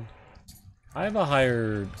 47. I have a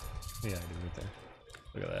higher... Yeah, I do right there.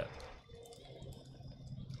 Look at that.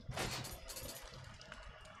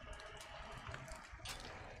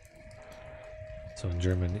 So in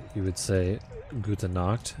German, you would say Gute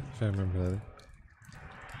Nacht, if I remember that.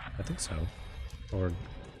 I think so. Or...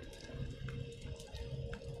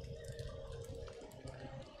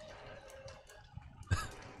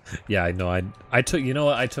 Yeah, I know. I took, you know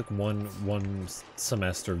what? I took one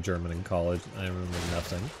semester of German in college. I remember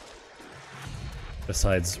nothing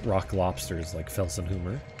besides rock lobsters like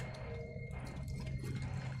Felsenhumer,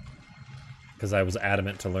 because I was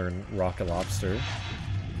adamant to learn rock lobster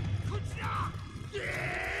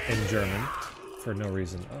in German for no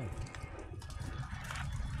reason. Oh,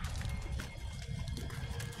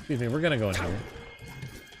 excuse me. We're gonna go in here.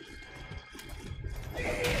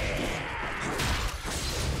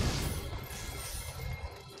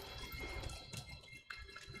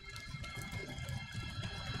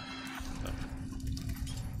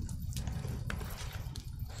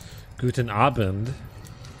 Guten Abend.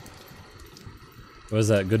 What is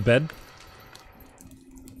that? Good bed?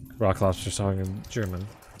 Rock lobster song in German.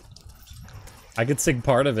 I could sing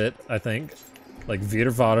part of it, I think. Like, Wir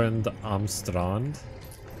waren am Strand.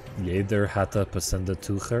 Jeder hatte passende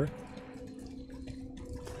Tucher.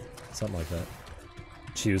 Something like that.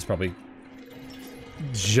 She was probably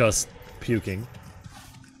just puking.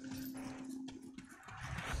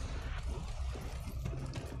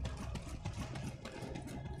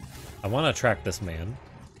 I want to track this man.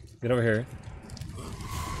 Get over here.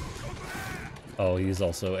 Oh, he's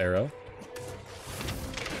also arrow.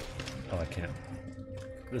 Oh, I can't.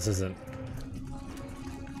 This isn't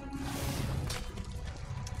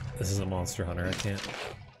Monster Hunter. I can't.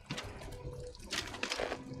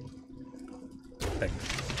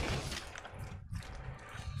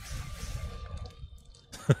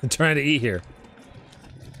 I'm trying to eat here.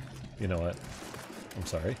 You know what? I'm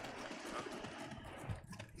sorry.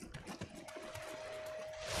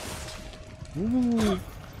 Ooh.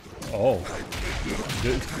 Oh.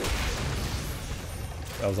 Good.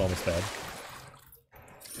 That was almost bad.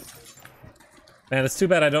 Man, it's too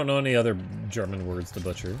bad I don't know any other German words to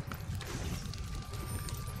butcher.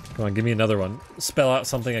 Come on, give me another one. Spell out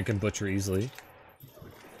something I can butcher easily.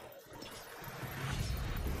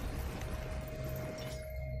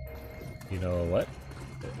 You know what?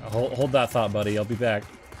 Hold that thought, buddy. I'll be back.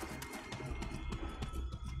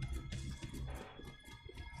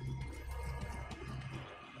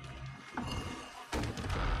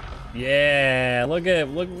 Yeah, look,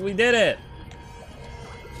 we did it.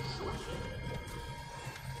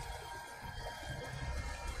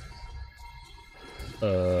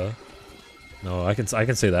 No, I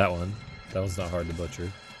can say that one. That one's not hard to butcher.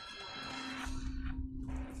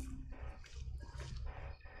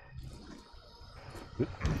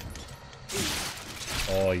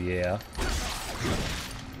 Oh yeah.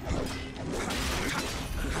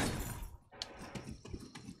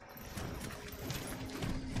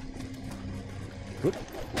 Whoop.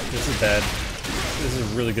 This is bad. This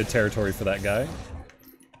is really good territory for that guy.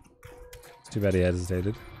 It's too bad he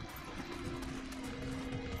hesitated.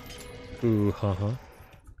 Ooh, haha.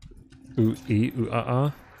 Ooh, ee,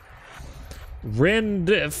 ooh,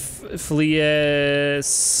 Rind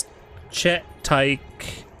flies chet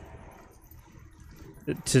tyke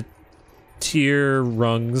to tier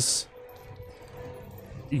rungs.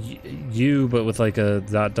 You, but with like a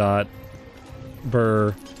dot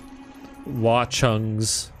burr.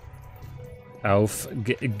 Wachungs auf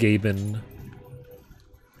Gaben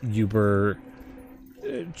über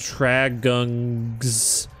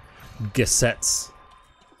Tragungs Gesetz.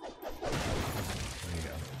 There you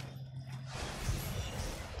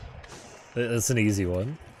go. That's an easy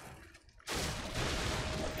one.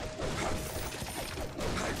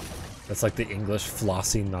 That's like the English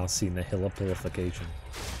flossy nasi nihilipilification.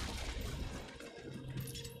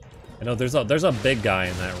 I know there's a big guy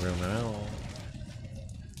in that room, and I don't...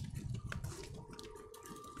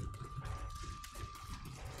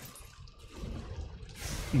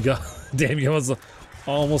 You got damn, you was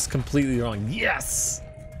almost completely wrong. Yes!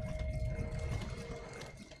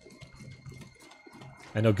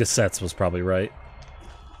 I know Gassettes was probably right.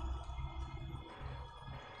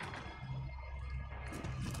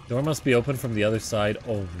 Door must be open from the other side.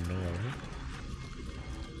 Oh no.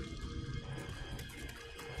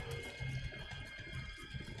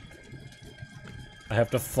 I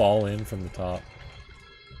have to fall in from the top.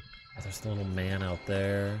 Oh, there's a little man out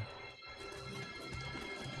there.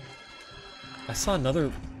 I saw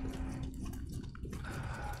another...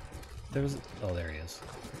 There was... Oh, there he is.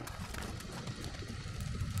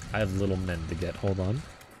 I have little men to get. Hold on.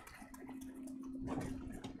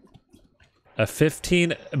 A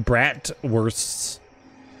 15 bratwursts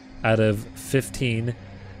out of 15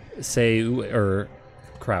 say or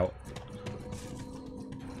kraut.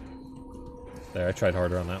 There, I tried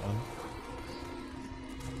harder on that one.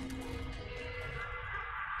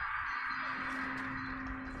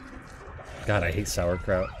 God, I hate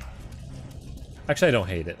sauerkraut. Actually, I don't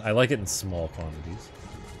hate it. I like it in small quantities.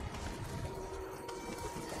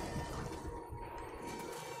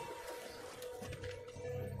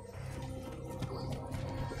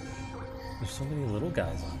 There's so many little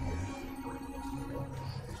guys on here.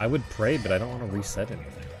 I would pray, but I don't want to reset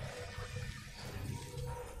anything.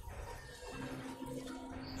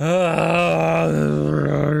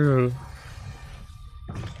 You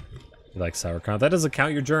like sauerkraut? That doesn't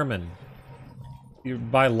count, you're German. You're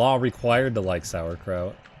by law required to like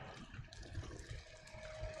sauerkraut.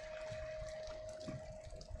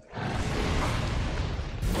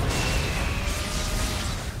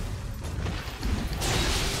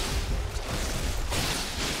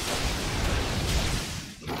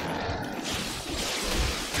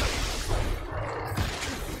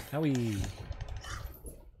 Howie.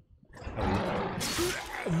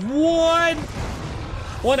 What?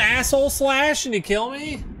 One asshole slash and you kill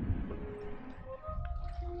me?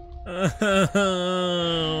 My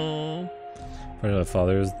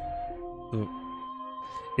father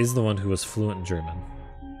is the one who was fluent in German.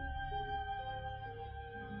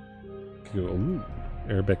 Ooh,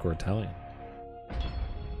 Arabic or Italian.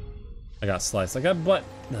 I got sliced. I got butt.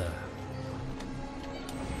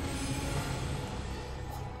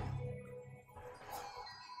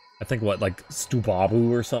 I think what, like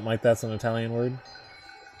stubabu or something like that's an Italian word.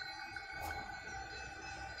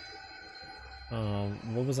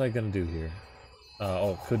 What was I gonna do here?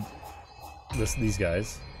 Oh, could these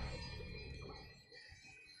guys?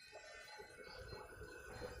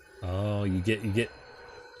 Oh, you get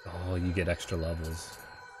oh, you get extra levels.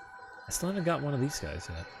 I still haven't got one of these guys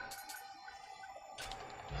yet.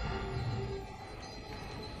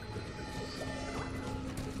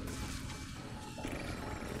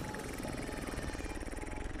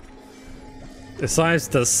 Decides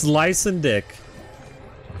to slice and dick.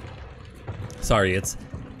 Sorry, it's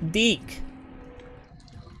Deek.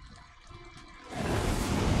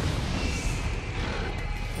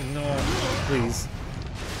 No, please.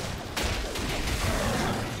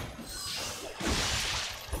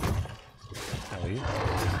 Howie.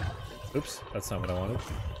 Oops, that's not what I wanted. Look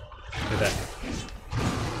at that.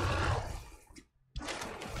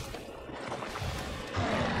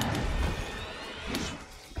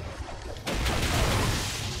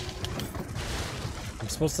 I'm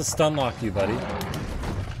supposed to stun lock you, buddy.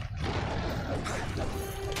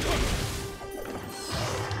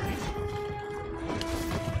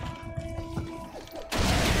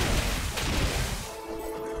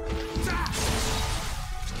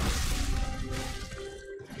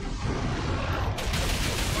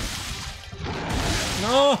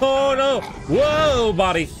 No, no! Whoa,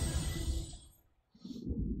 body!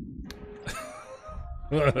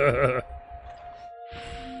 No,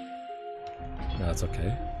 that's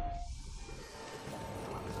okay.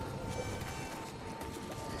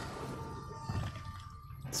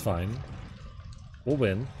 It's fine. We'll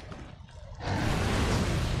win. Oh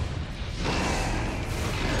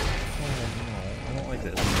no, I don't like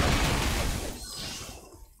this.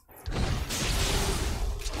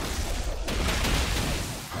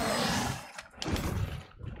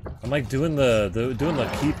 I'm like doing the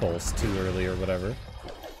key pulse too early or whatever.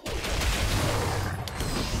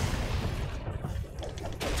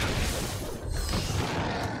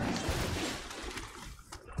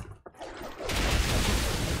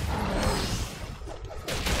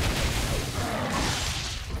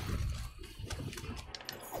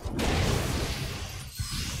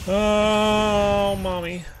 Oh,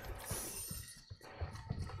 mommy.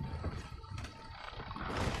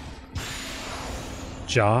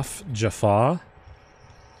 Jaffa?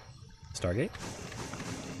 Stargate?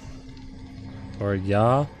 Or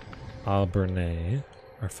Ya Albernay?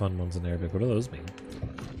 Are fun ones in Arabic. What do those mean?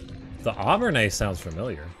 The Auvergne sounds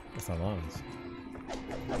familiar, if I'm honest.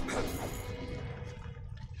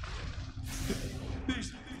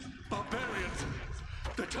 These barbarians,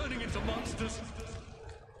 they're turning into monsters.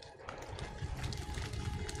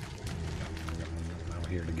 I'm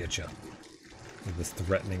here to get you. With this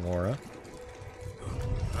threatening aura.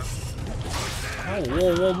 Oh,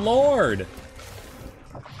 whoa, Lord!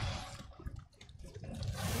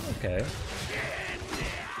 Okay.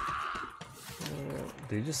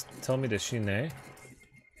 Did you just tell me to Shine?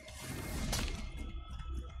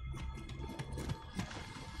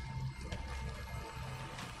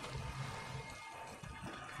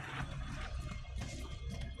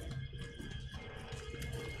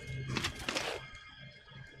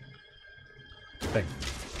 Bang.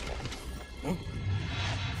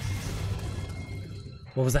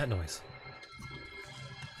 What was that noise?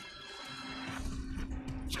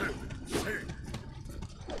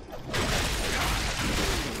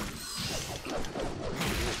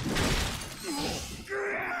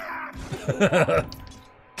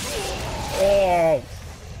 Oh!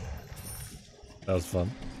 That was fun.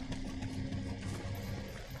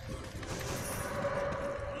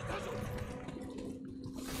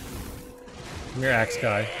 Come here, axe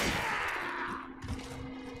guy.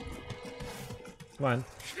 Come on.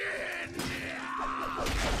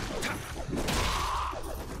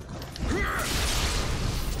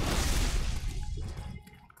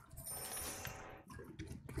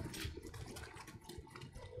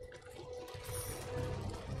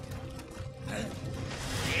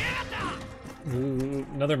 Ooh,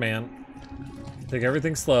 another man. Take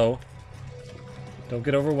everything slow. Don't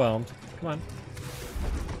get overwhelmed. Come on.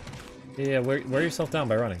 Yeah, wear yourself down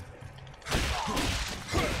by running.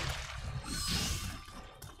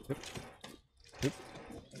 Yep. Yep.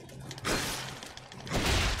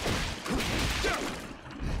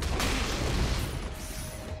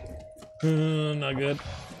 Not good.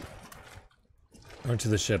 Run to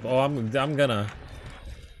the ship. Oh, I'm gonna.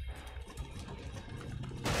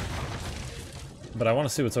 But I want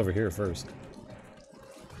to see what's over here first.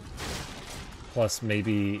 Plus,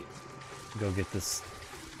 maybe go get this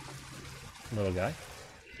little guy.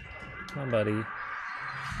 Come on, buddy.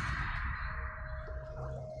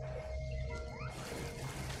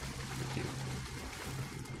 Cute.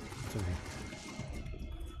 What's over here?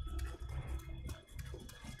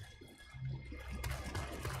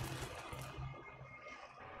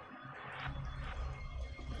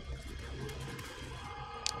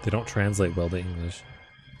 They don't translate well to English.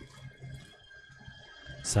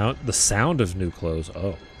 The sound of new clothes.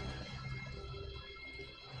 Oh.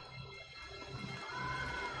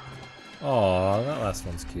 Aw, that last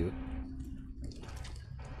one's cute.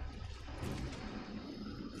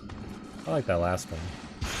 I like that last one.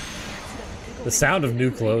 The sound of new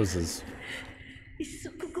clothes is...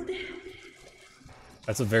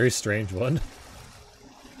 That's a very strange one.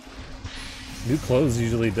 New clothes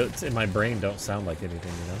usually, in my brain, don't sound like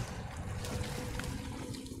anything, you know?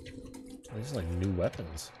 They're just like new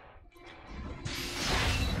weapons.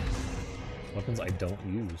 Weapons I don't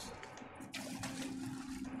use.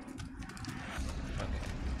 Okay.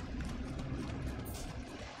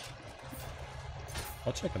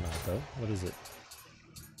 I'll check them out, though. What is it?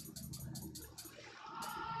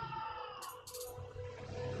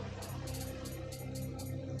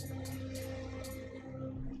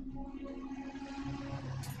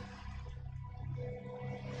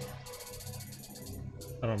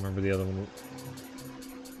 I don't remember the other one.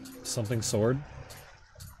 Something sword?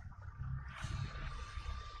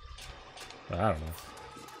 I don't know.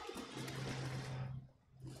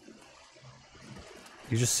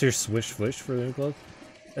 You just hear swish swish for new clothes?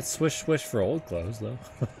 That's swish swish for old clothes, though.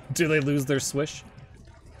 Do they lose their swish?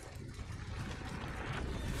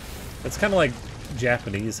 It's kind of like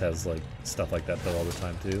Japanese has like stuff like that though all the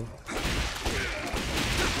time too.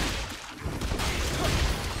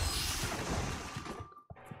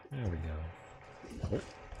 There we go. Oh.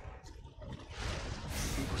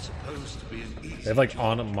 They have like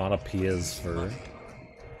onomatopoeias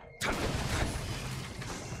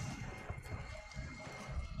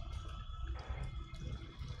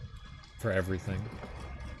for everything.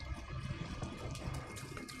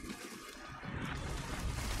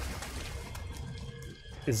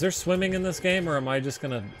 Is there swimming in this game, or am I just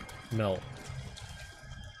gonna melt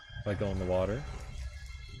if I go in the water?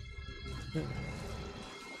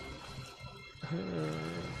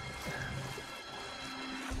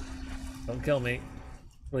 Don't kill me,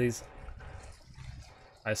 please.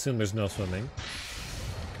 I assume there's no swimming.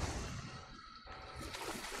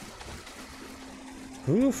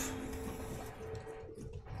 Oof.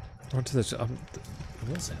 Onto the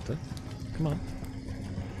Hello, Santa. Come on.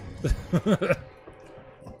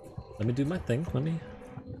 Let me do my thing. Let me.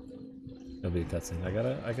 It'll be a cutscene. I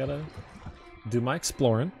gotta do my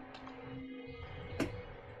exploring.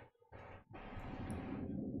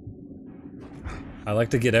 I like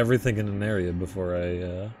to get everything in an area before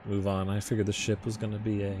I move on. I figured the ship was gonna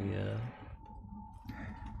be a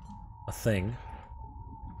thing.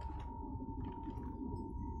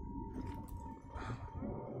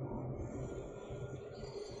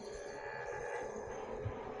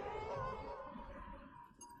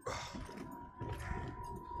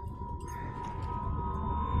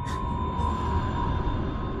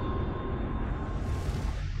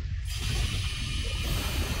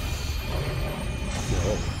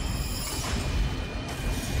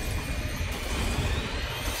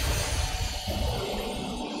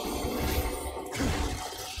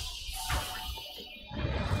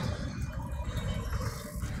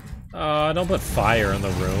 Don't put fire in the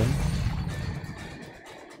room.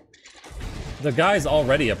 The guy's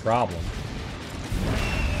already a problem.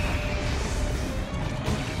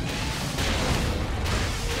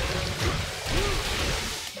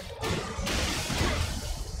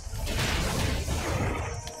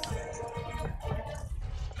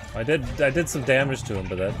 I did some damage to him,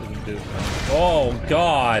 but that didn't do much. Oh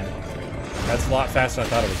God! That's a lot faster than I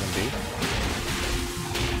thought it was gonna be.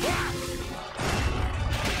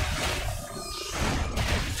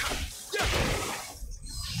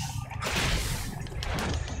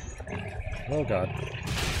 Oh God.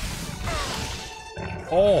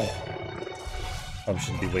 Oh! Probably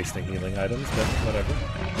shouldn't be wasting healing items, but whatever.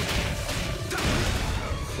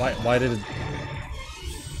 Why did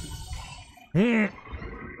it...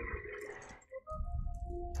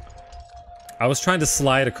 I was trying to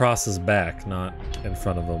slide across his back, not in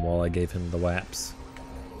front of him while I gave him the whaps.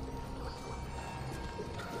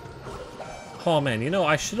 Oh man, you know,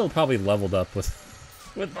 I should have probably leveled up with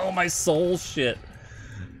all my soul shit.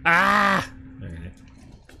 Ah! Alright.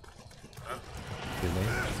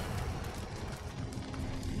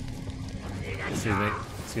 Excuse me.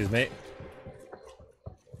 Excuse me.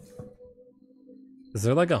 Is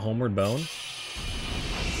there like a homeward bone?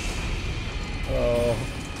 Hello.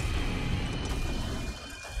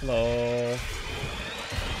 Hello.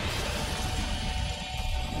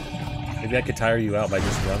 Maybe I could tire you out by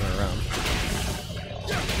just running around.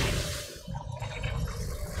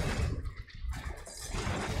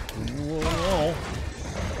 Whoa.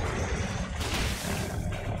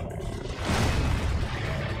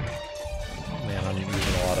 Man, I'm using a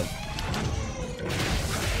lot of...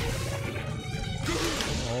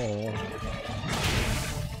 Oh.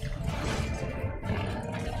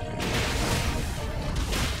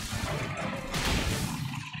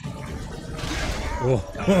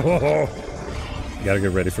 Whoa. You gotta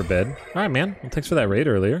get ready for bed. Alright, man. Well, thanks for that raid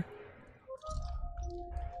earlier.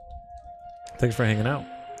 Thanks for hanging out.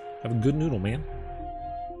 Have a good noodle, man.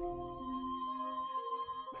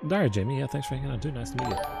 Alright, Jamie. Yeah, thanks for hanging out, dude. Nice to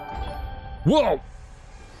meet you. Whoa!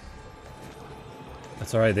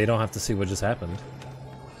 That's alright. They don't have to see what just happened.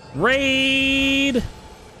 Raid!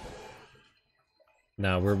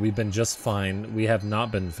 No, we've been just fine. We have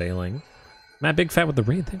not been failing. Matt Big Fat with the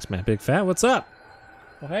raid. Thanks, Matt Big Fat. What's up?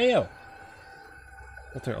 Oh, hey, yo.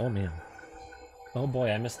 What's there? Oh, man. Oh,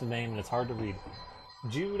 boy. I missed the name, and it's hard to read.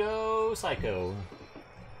 Judo Psycho.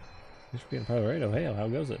 Thanks for being part of the raid. Oh, hey, how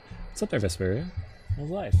goes it? What's up there, Vesperia? How's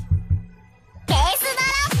life? God,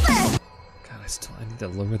 I need to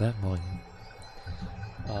lower that volume.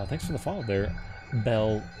 Thanks for the follow there,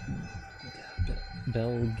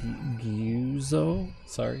 Belgiuzo.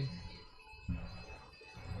 Sorry.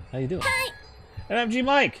 How you doing? Hi. MMG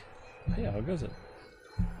Mike. Hey, how goes it?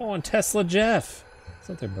 Oh, and Tesla Jeff. What's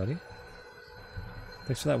up there, buddy?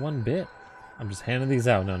 Thanks for that 1 bit. I'm just handing these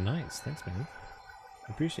out now. Nice. Thanks, man.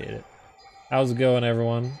 Appreciate it. How's it going,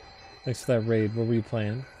 everyone? Thanks for that raid. What were you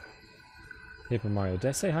playing? Paper Mario. Did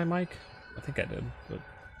I say hi, Mike? I think I did. But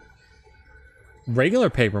regular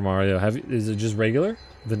Paper Mario. Is it just regular?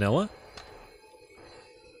 Vanilla?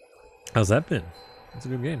 How's that been? That's a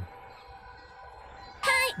good game.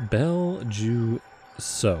 Hi. Belgiuso.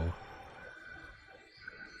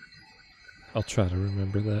 I'll try to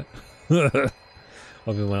remember that.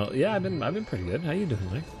 I'll be well. Yeah, I've been pretty good. How you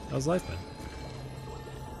doing, Mike? How's life been?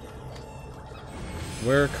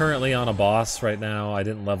 We're currently on a boss right now. I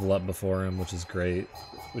didn't level up before him, which is great.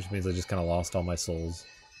 Which means I just kind of lost all my souls.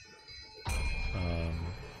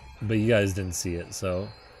 But you guys didn't see it, so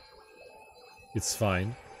it's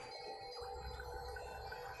fine.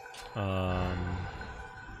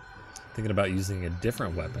 Thinking about using a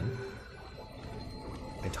different weapon.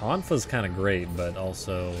 Tonfa's kind of great, but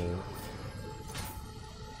also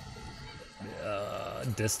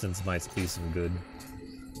Distance might be some good.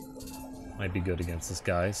 Might be good against this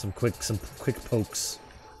guy. Some quick pokes.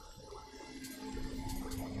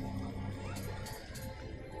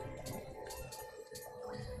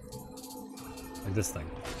 Like this thing.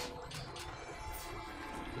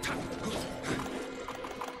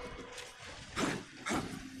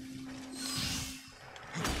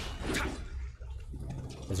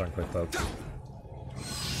 Those aren't quick pokes.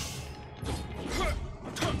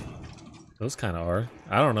 Those kind of are.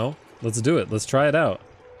 I don't know. Let's do it. Let's try it out.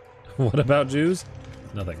 What about Jews?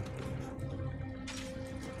 Nothing.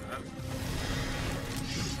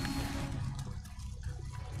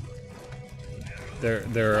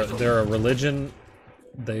 They're a religion.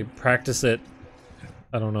 They practice it.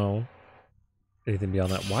 I don't know anything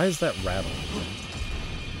beyond that. Why is that rattling?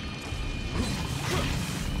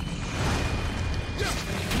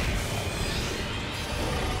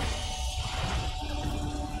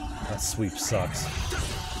 That sweep sucks.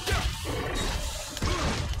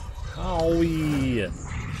 Owie!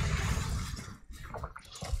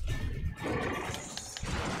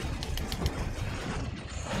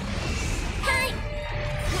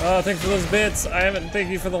 Oh, thanks for those bits. I haven't. Thank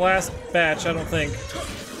you for the last batch. I don't think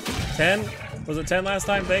 10. Was it 10 last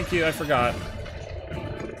time? Thank you. I forgot.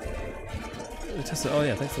 Oh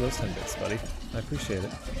yeah, thanks for those 10 bits, buddy. I appreciate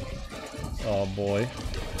it. Oh boy.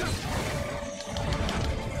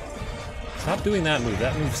 Stop doing that move.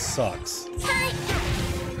 That move sucks.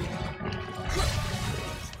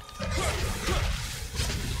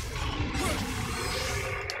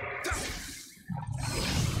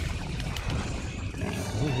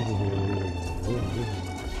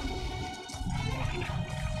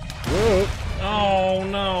 Whoa. Oh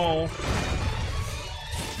no.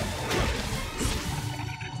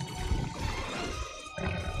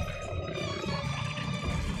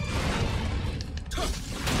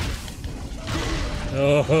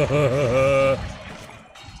 Oh.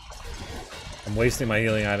 I'm wasting my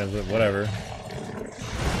healing items, but whatever.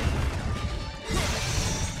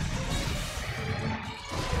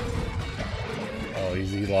 Oh,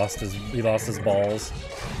 he lost his balls.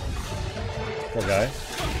 Poor guy.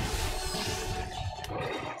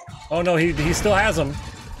 Oh no, he still has them.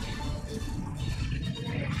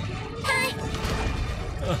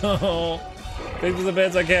 Oh, thanks for the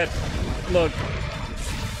beds. I can't look.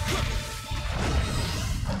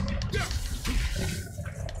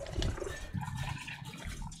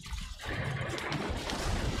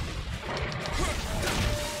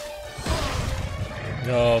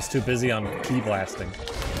 No, it's too busy on key blasting.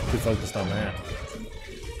 Too focused on that.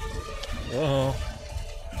 Whoa.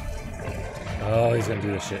 Oh, he's gonna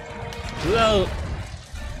do this shit. Whoa!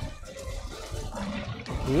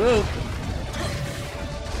 Whoa!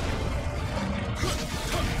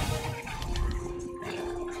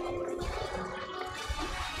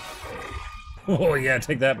 Oh yeah,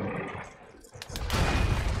 take that.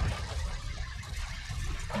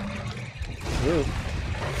 Whoa.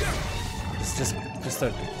 It's just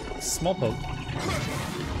a small poke.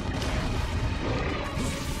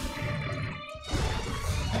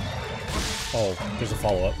 Oh, there's a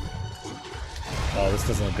follow-up. Oh, this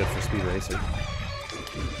doesn't look good for Speed Racer.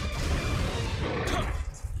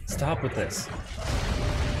 Stop with this.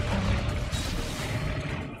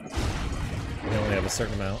 We only have a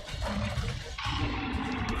certain amount.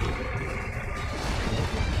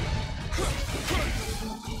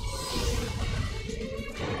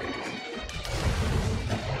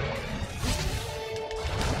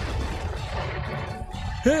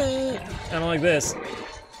 I don't like this.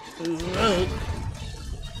 Oh.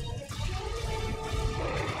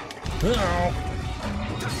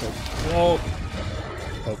 Oh.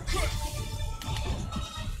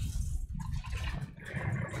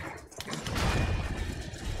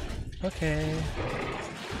 Okay.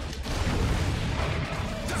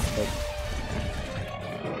 Oh.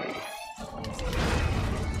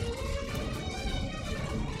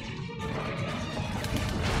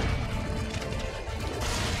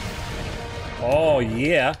 Oh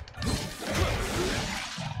yeah.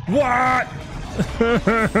 What?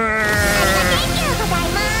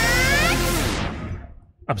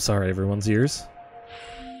 I'm sorry, everyone's ears.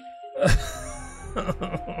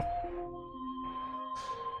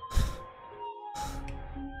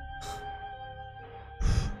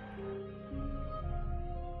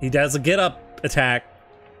 He does a get up attack.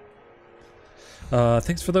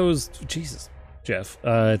 Thanks for those. Jesus, Jeff.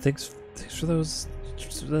 Thanks for those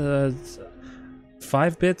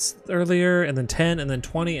 5 bits earlier, and then 10, and then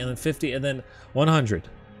 20, and then 50, and then 100.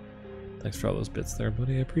 Thanks for all those bits there,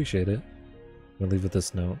 buddy. I appreciate it. I'm gonna leave with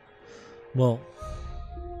this note. Well,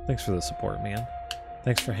 thanks for the support, man.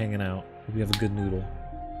 Thanks for hanging out. Hope you have a good noodle.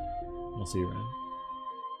 I'll see you around.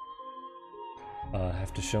 I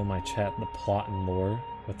have to show my chat the plot and lore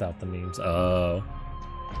without the memes. Oh.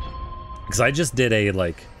 Because I just did a,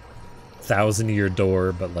 like, 1,000-year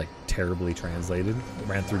door, but, like, terribly translated.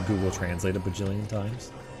 Ran through Google Translate a bajillion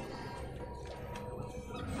times.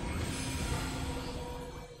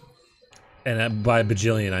 And by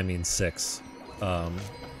bajillion, I mean 6.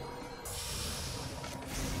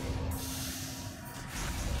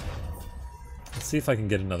 Let's see if I can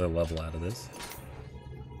get another level out of this.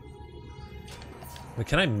 Wait,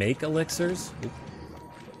 can I make elixirs?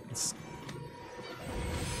 Let's...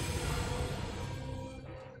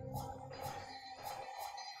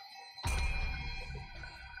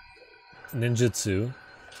 Ninjutsu.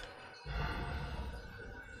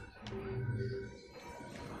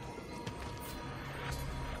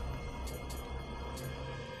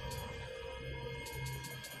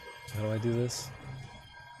 How do I do this?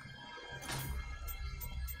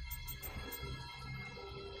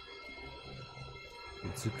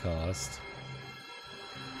 Jutsu cost.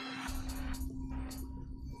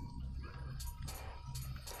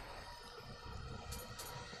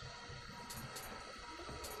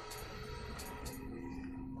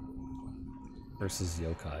 Versus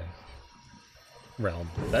yokai realm.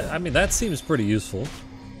 That, I mean, that seems pretty useful.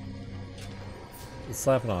 Let's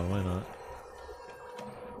slap it on, why not?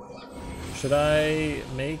 Should I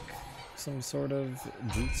make some sort of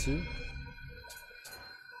jutsu?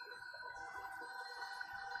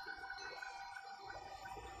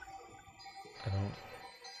 I don't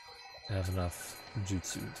have enough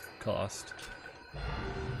jutsu cost.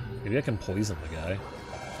 Maybe I can poison the guy.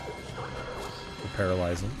 Or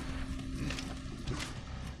paralyze him.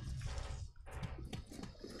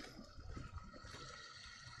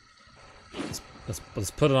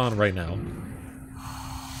 Let's put it on right now.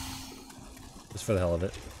 Just for the hell of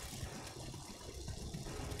it.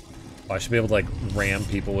 Oh, I should be able to, like, ram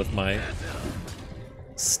people with my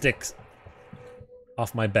sticks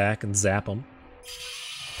off my back and zap them.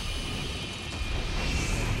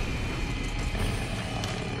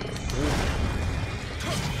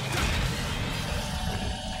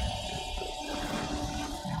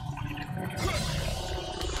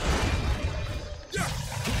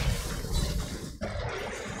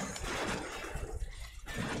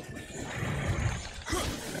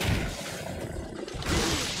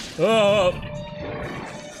 Oh!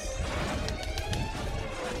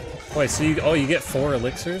 Wait, so you get 4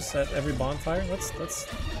 elixirs at every bonfire? That's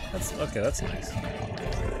okay, that's nice.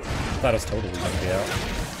 Thought it was totally gonna be out.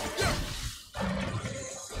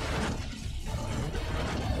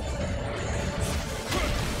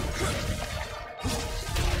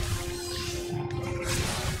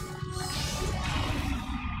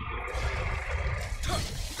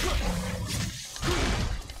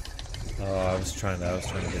 I was trying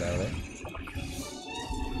to get out of there.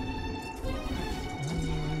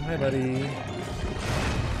 Hi, buddy.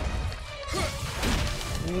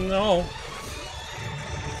 No.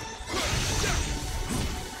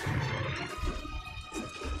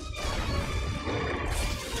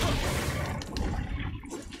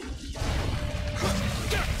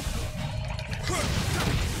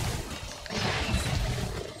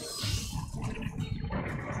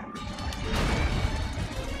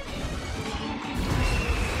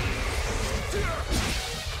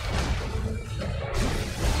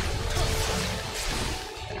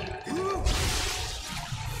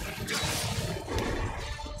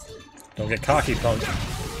 Don't get cocky, punk.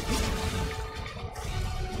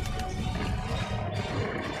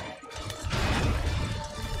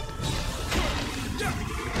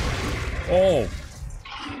 Oh.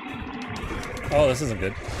 Oh, this isn't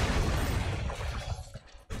good.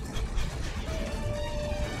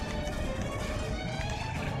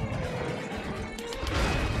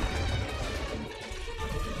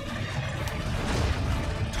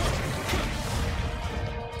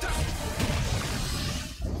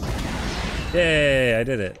 Yay, I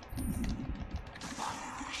did it.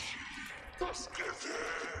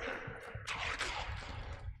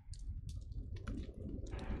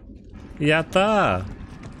 Yatta!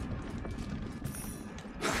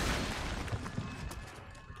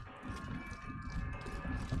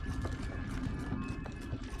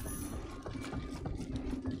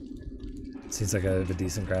 Seems like I have a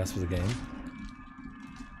decent grasp of the game.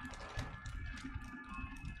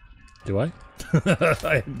 Do I?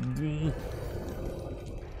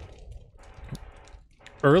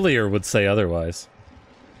 Earlier would say otherwise.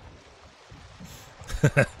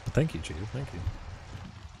 Thank you, Chief. Thank you.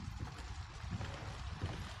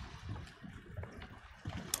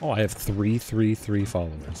 Oh, I have 333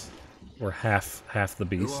 followers. We're half the Who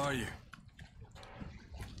beast. are you?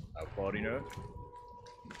 A foreigner?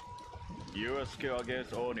 Your skill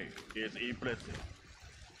against Oni is impressive.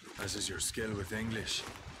 As is your skill with English.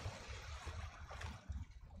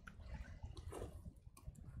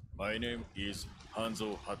 My name is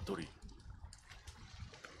Hanzo Hattori.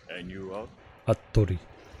 And you are? Hattori.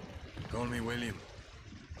 Call me William.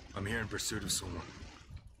 I'm here in pursuit of someone.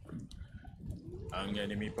 An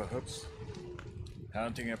enemy, perhaps?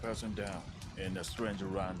 Hunting a person down in a strange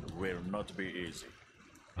land will not be easy.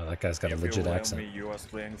 Oh, that guy's got a If legit you lend accent. me your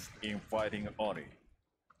strength in fighting Oni,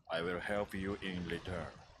 I will help you in return.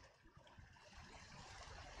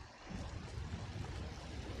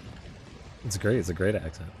 It's great. It's a great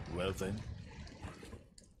accent. Well then,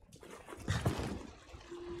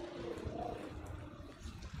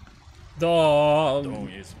 Dog. dawn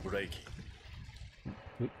is breaking.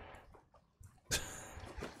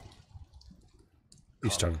 You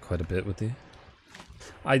struggled quite a bit with you.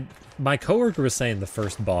 My coworker was saying the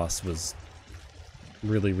first boss was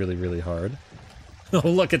really hard. Oh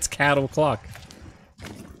look, it's cat o'clock.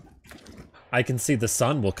 I can see the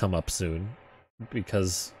sun will come up soon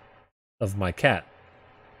because of my cat.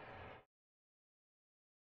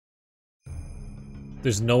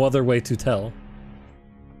 There's no other way to tell.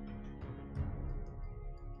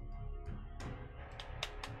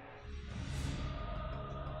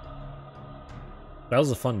 That was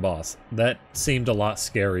a fun boss. That seemed a lot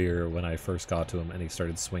scarier when I first got to him and he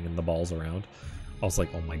started swinging the balls around. I was like,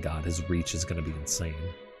 oh my god, his reach is gonna be insane.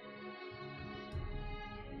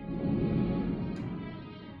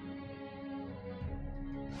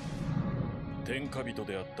 Tenkabito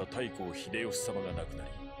であった太閤秀吉様が亡くなり、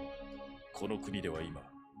この国では今、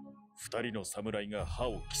二人の侍が歯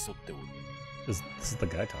を競っておる。This is the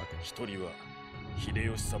guy talking. 一人は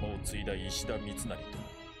秀吉様を継いだ石田三成と、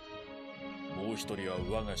もう一人は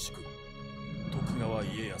我が主君、徳川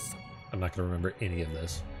家康様。I'm not gonna remember any of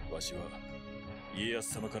this. わしは家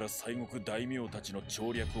康様から西国大名たちの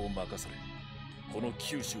調略を任され、この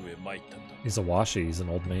九州へ参ったんだ。He's a washi, he's an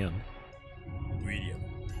old man. ウィリアム、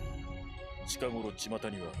近頃巷に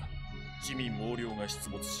は地味猛量が出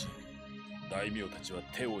没し、大名たちは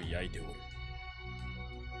手を焼いてお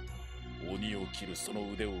る。鬼を切るそ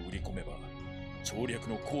の腕を売り込めば、調略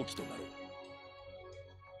の好機となろう。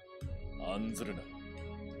案ずるな。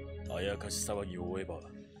あやかし騒ぎを追えば、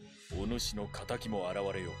お主の仇も現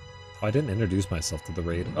れよう。I didn't introduce myself to the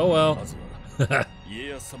raid. Oh well. まずは家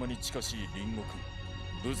康様に近しい隣国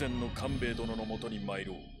豊前の官兵衛殿のもとに参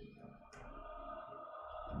ろう。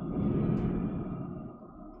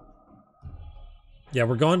Yeah,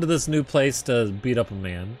 we're going to this new place to beat up a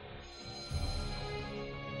man.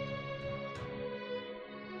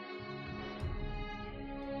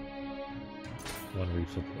 One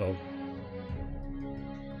reaps with, oh.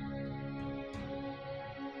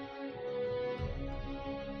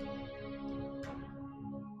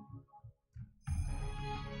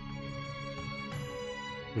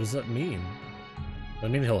 What does that mean? Does that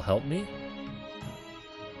mean he'll help me?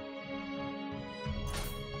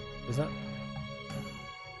 Is that?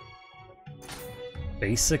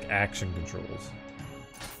 Basic action controls.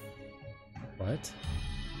 What?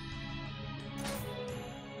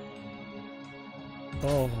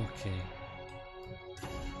 Oh, okay.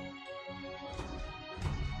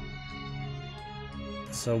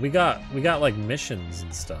 So we got like missions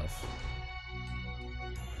and stuff.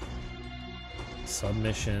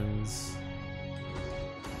 Submissions.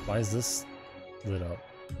 Why is this lit up?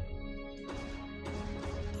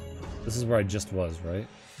 This is where I just was, right?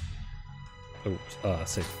 Oops,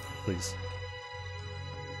 save, please.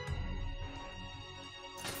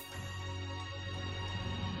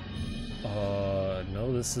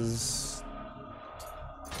 No, this is...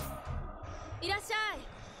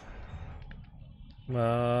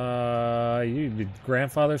 you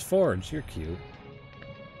grandfather's forge, you're cute.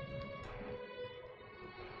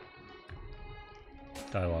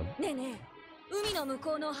 Dialogue.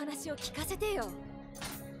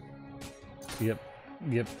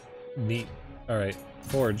 Yep, neat. Alright,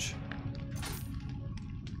 forge.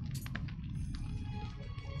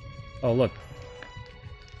 Oh, look.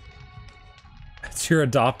 It's your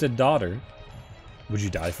adopted daughter. Would you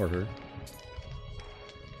die for her?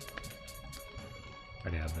 I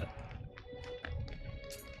already have that.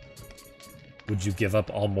 Would you give up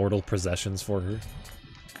all mortal possessions for her?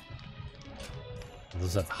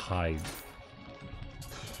 Those have high...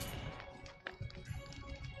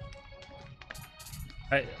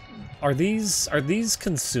 Are these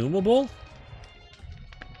consumable?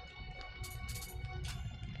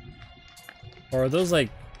 Or are those like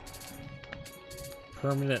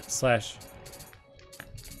permanent slash...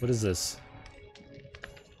 What is this?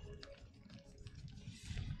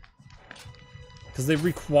 Because they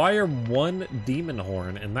require 1 demon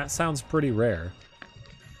horn, and that sounds pretty rare.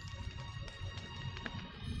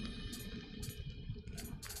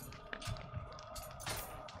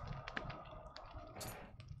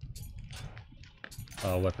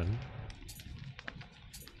 Weapon.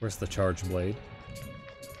 Where's the charge blade?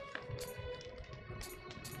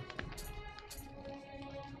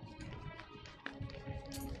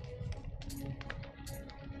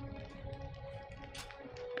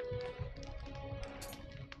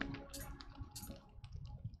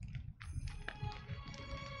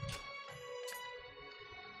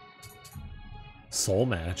 Soul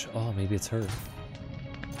match? Oh, maybe it's her.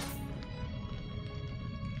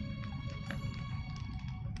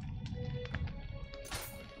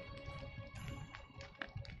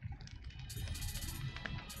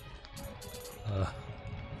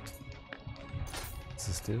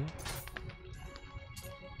 What's this do?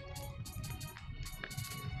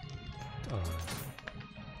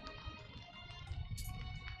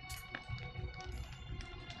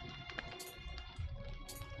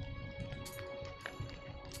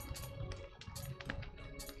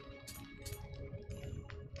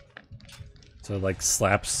 So it, like,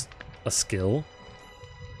 slaps a skill.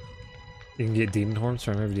 You can get demon horns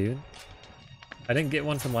from every dude. I didn't get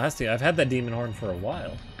one from last year. I've had that demon horn for a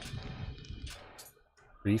while.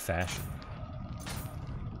 Refashion.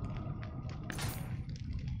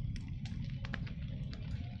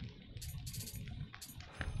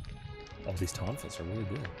 Oh, these tonfas are really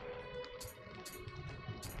good.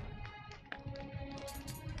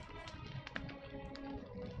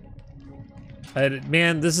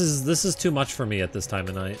 Man, this is too much for me at this time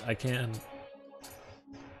of night. I can't.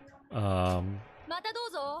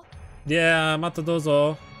 Yeah,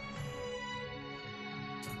 matadozo.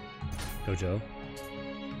 Dojo.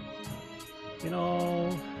 You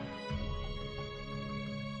know.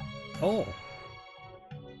 Oh.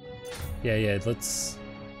 Yeah, let's.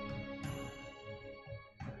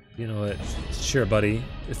 You know what? Sure, buddy.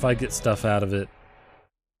 If I get stuff out of it,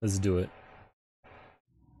 let's do it.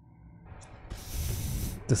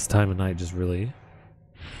 This time of night just really.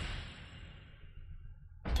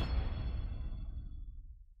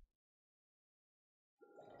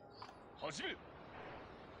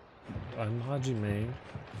 I'm Hajime.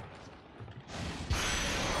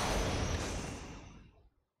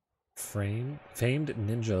 Famed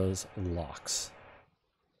ninjas locks.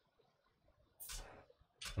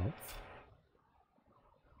 Oh.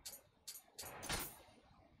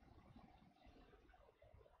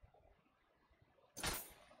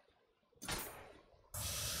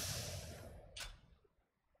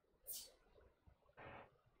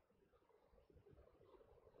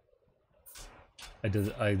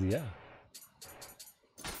 Yeah.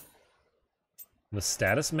 The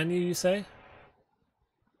status menu, you say?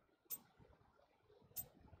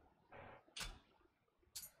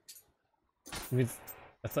 I mean,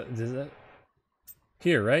 I thought, is that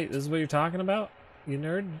here, right? This is what you're talking about, you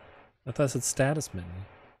nerd? I thought it said status menu.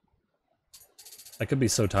 I could be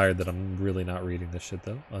so tired that I'm really not reading this shit,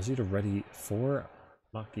 though. Allows you to ready 4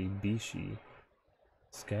 makibishi.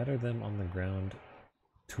 Scatter them on the ground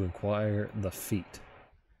to acquire the feat.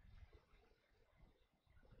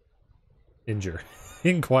 Injure.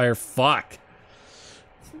 Inquire. Fuck.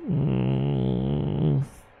 I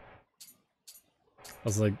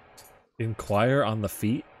was like, inquire on the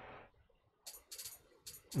feet?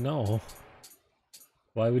 No.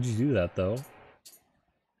 Why would you do that, though?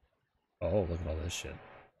 Oh, look at all this shit.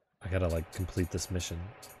 I gotta, like, complete this mission.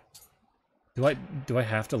 Do I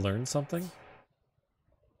have to learn something?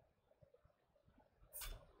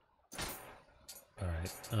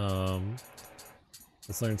 Alright,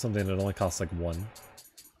 let's learn something that only costs, like, 1.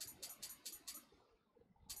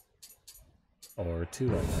 Or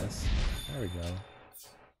 2, I guess. There we go.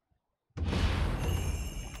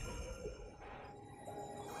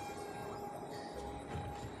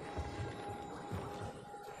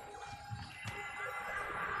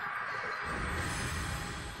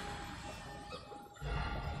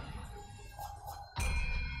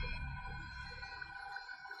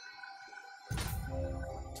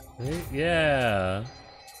 Yeah.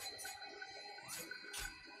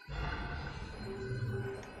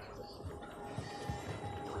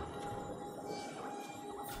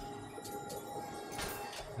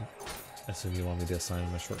 I assume you want me to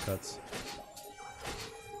assign my shortcuts.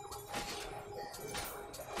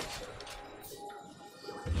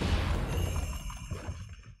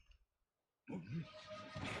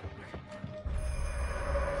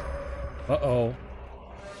 Uh-oh.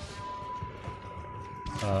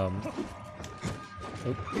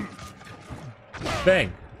 Oh.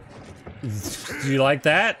 Bang! Do you like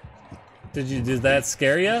that? Did that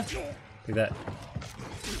scare you? Look at that.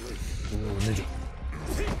 Ooh, ninja.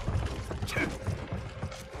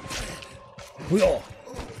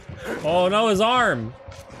 Oh no, his arm!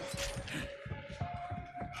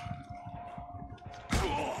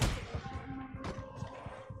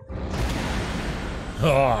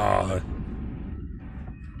 Oh.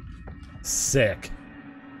 Sick.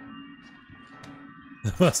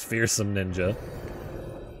 The most fearsome ninja.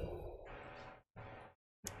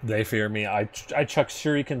 They fear me. I chuck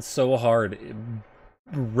shurikens so hard it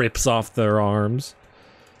rips off their arms.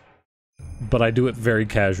 But I do it very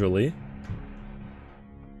casually.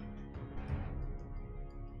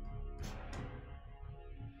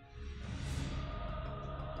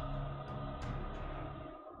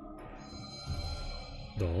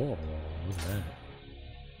 Oh, what's that?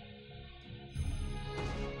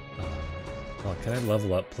 Oh, can I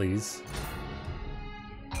level up, please?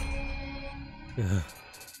 I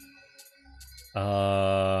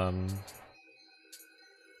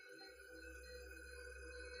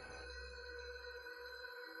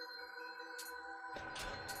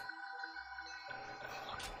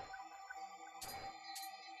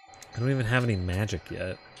don't even have any magic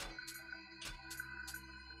yet.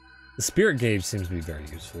 The spirit gauge seems to be very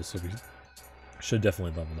useful, so we should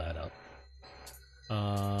definitely level that up.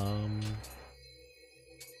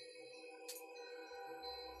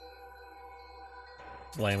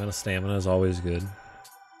 Stamina is always good. Do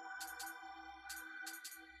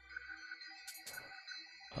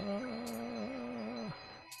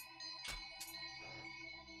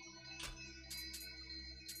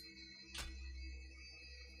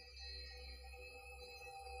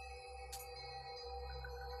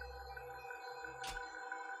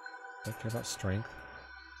I care about strength?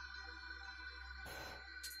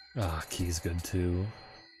 Ah, key's good too.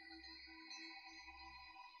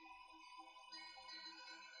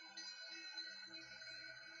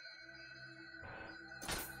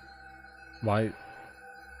 Why?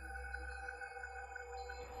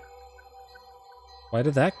 Why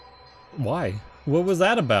did that? Why? What was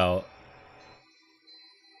that about?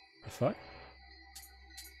 The fuck?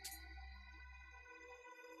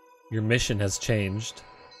 Your mission has changed.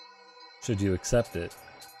 Should you accept it?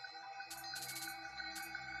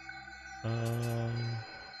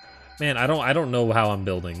 Man, I don't know how I'm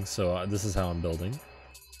building, so this is how I'm building.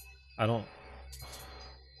 I don't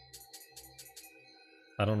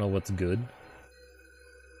know what's good.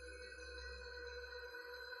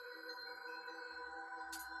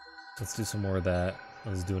 Let's do some more of that.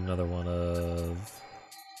 Let's do another one of...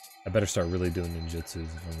 I better start really doing ninjutsus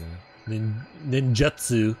if I'm gonna...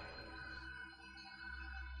 Ninjutsu!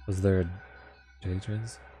 Was there a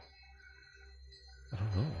J-Trans? I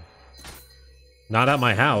don't know. Not at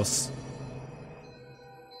my house.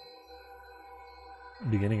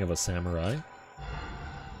 Beginning of a samurai.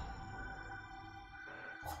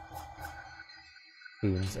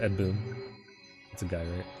 Booms, Ed Boom. That's a guy,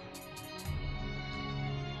 right?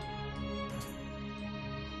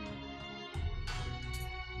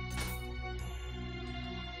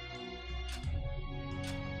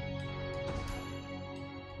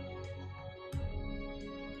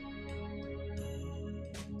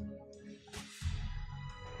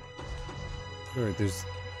 Alright, there's...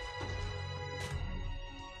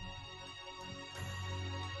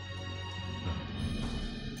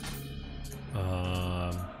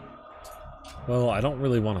 Well, I don't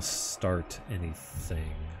really want to start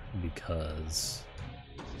anything because...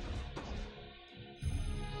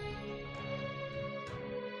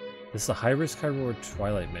 This is a high-risk, high-reward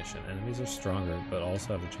Twilight mission. Enemies are stronger, but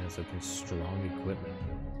also have a chance to obtain strong equipment.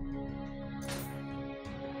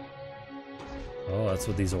 Oh, that's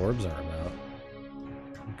what these orbs are about.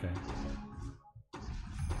 Okay.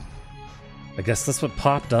 I guess that's what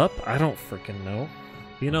popped up? I don't freaking know.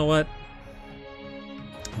 You know what?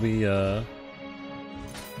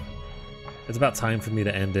 It's about time for me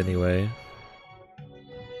to end anyway.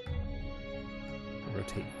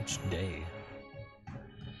 Rotate each day.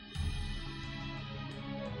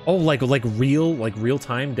 Oh, like real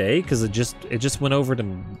time day? Because it just went over to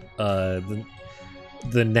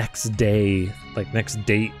the next day, like next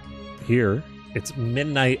date here. It's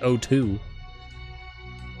midnight 02.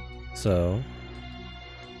 So,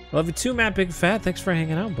 I love you too, Matt Big Fat. Thanks for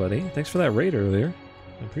hanging out, buddy. Thanks for that raid earlier.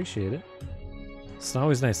 I appreciate it. It's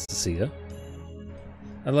always nice to see you.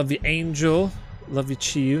 I love you, Angel. Love you,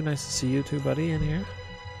 Chiyu. Nice to see you too, buddy, in here.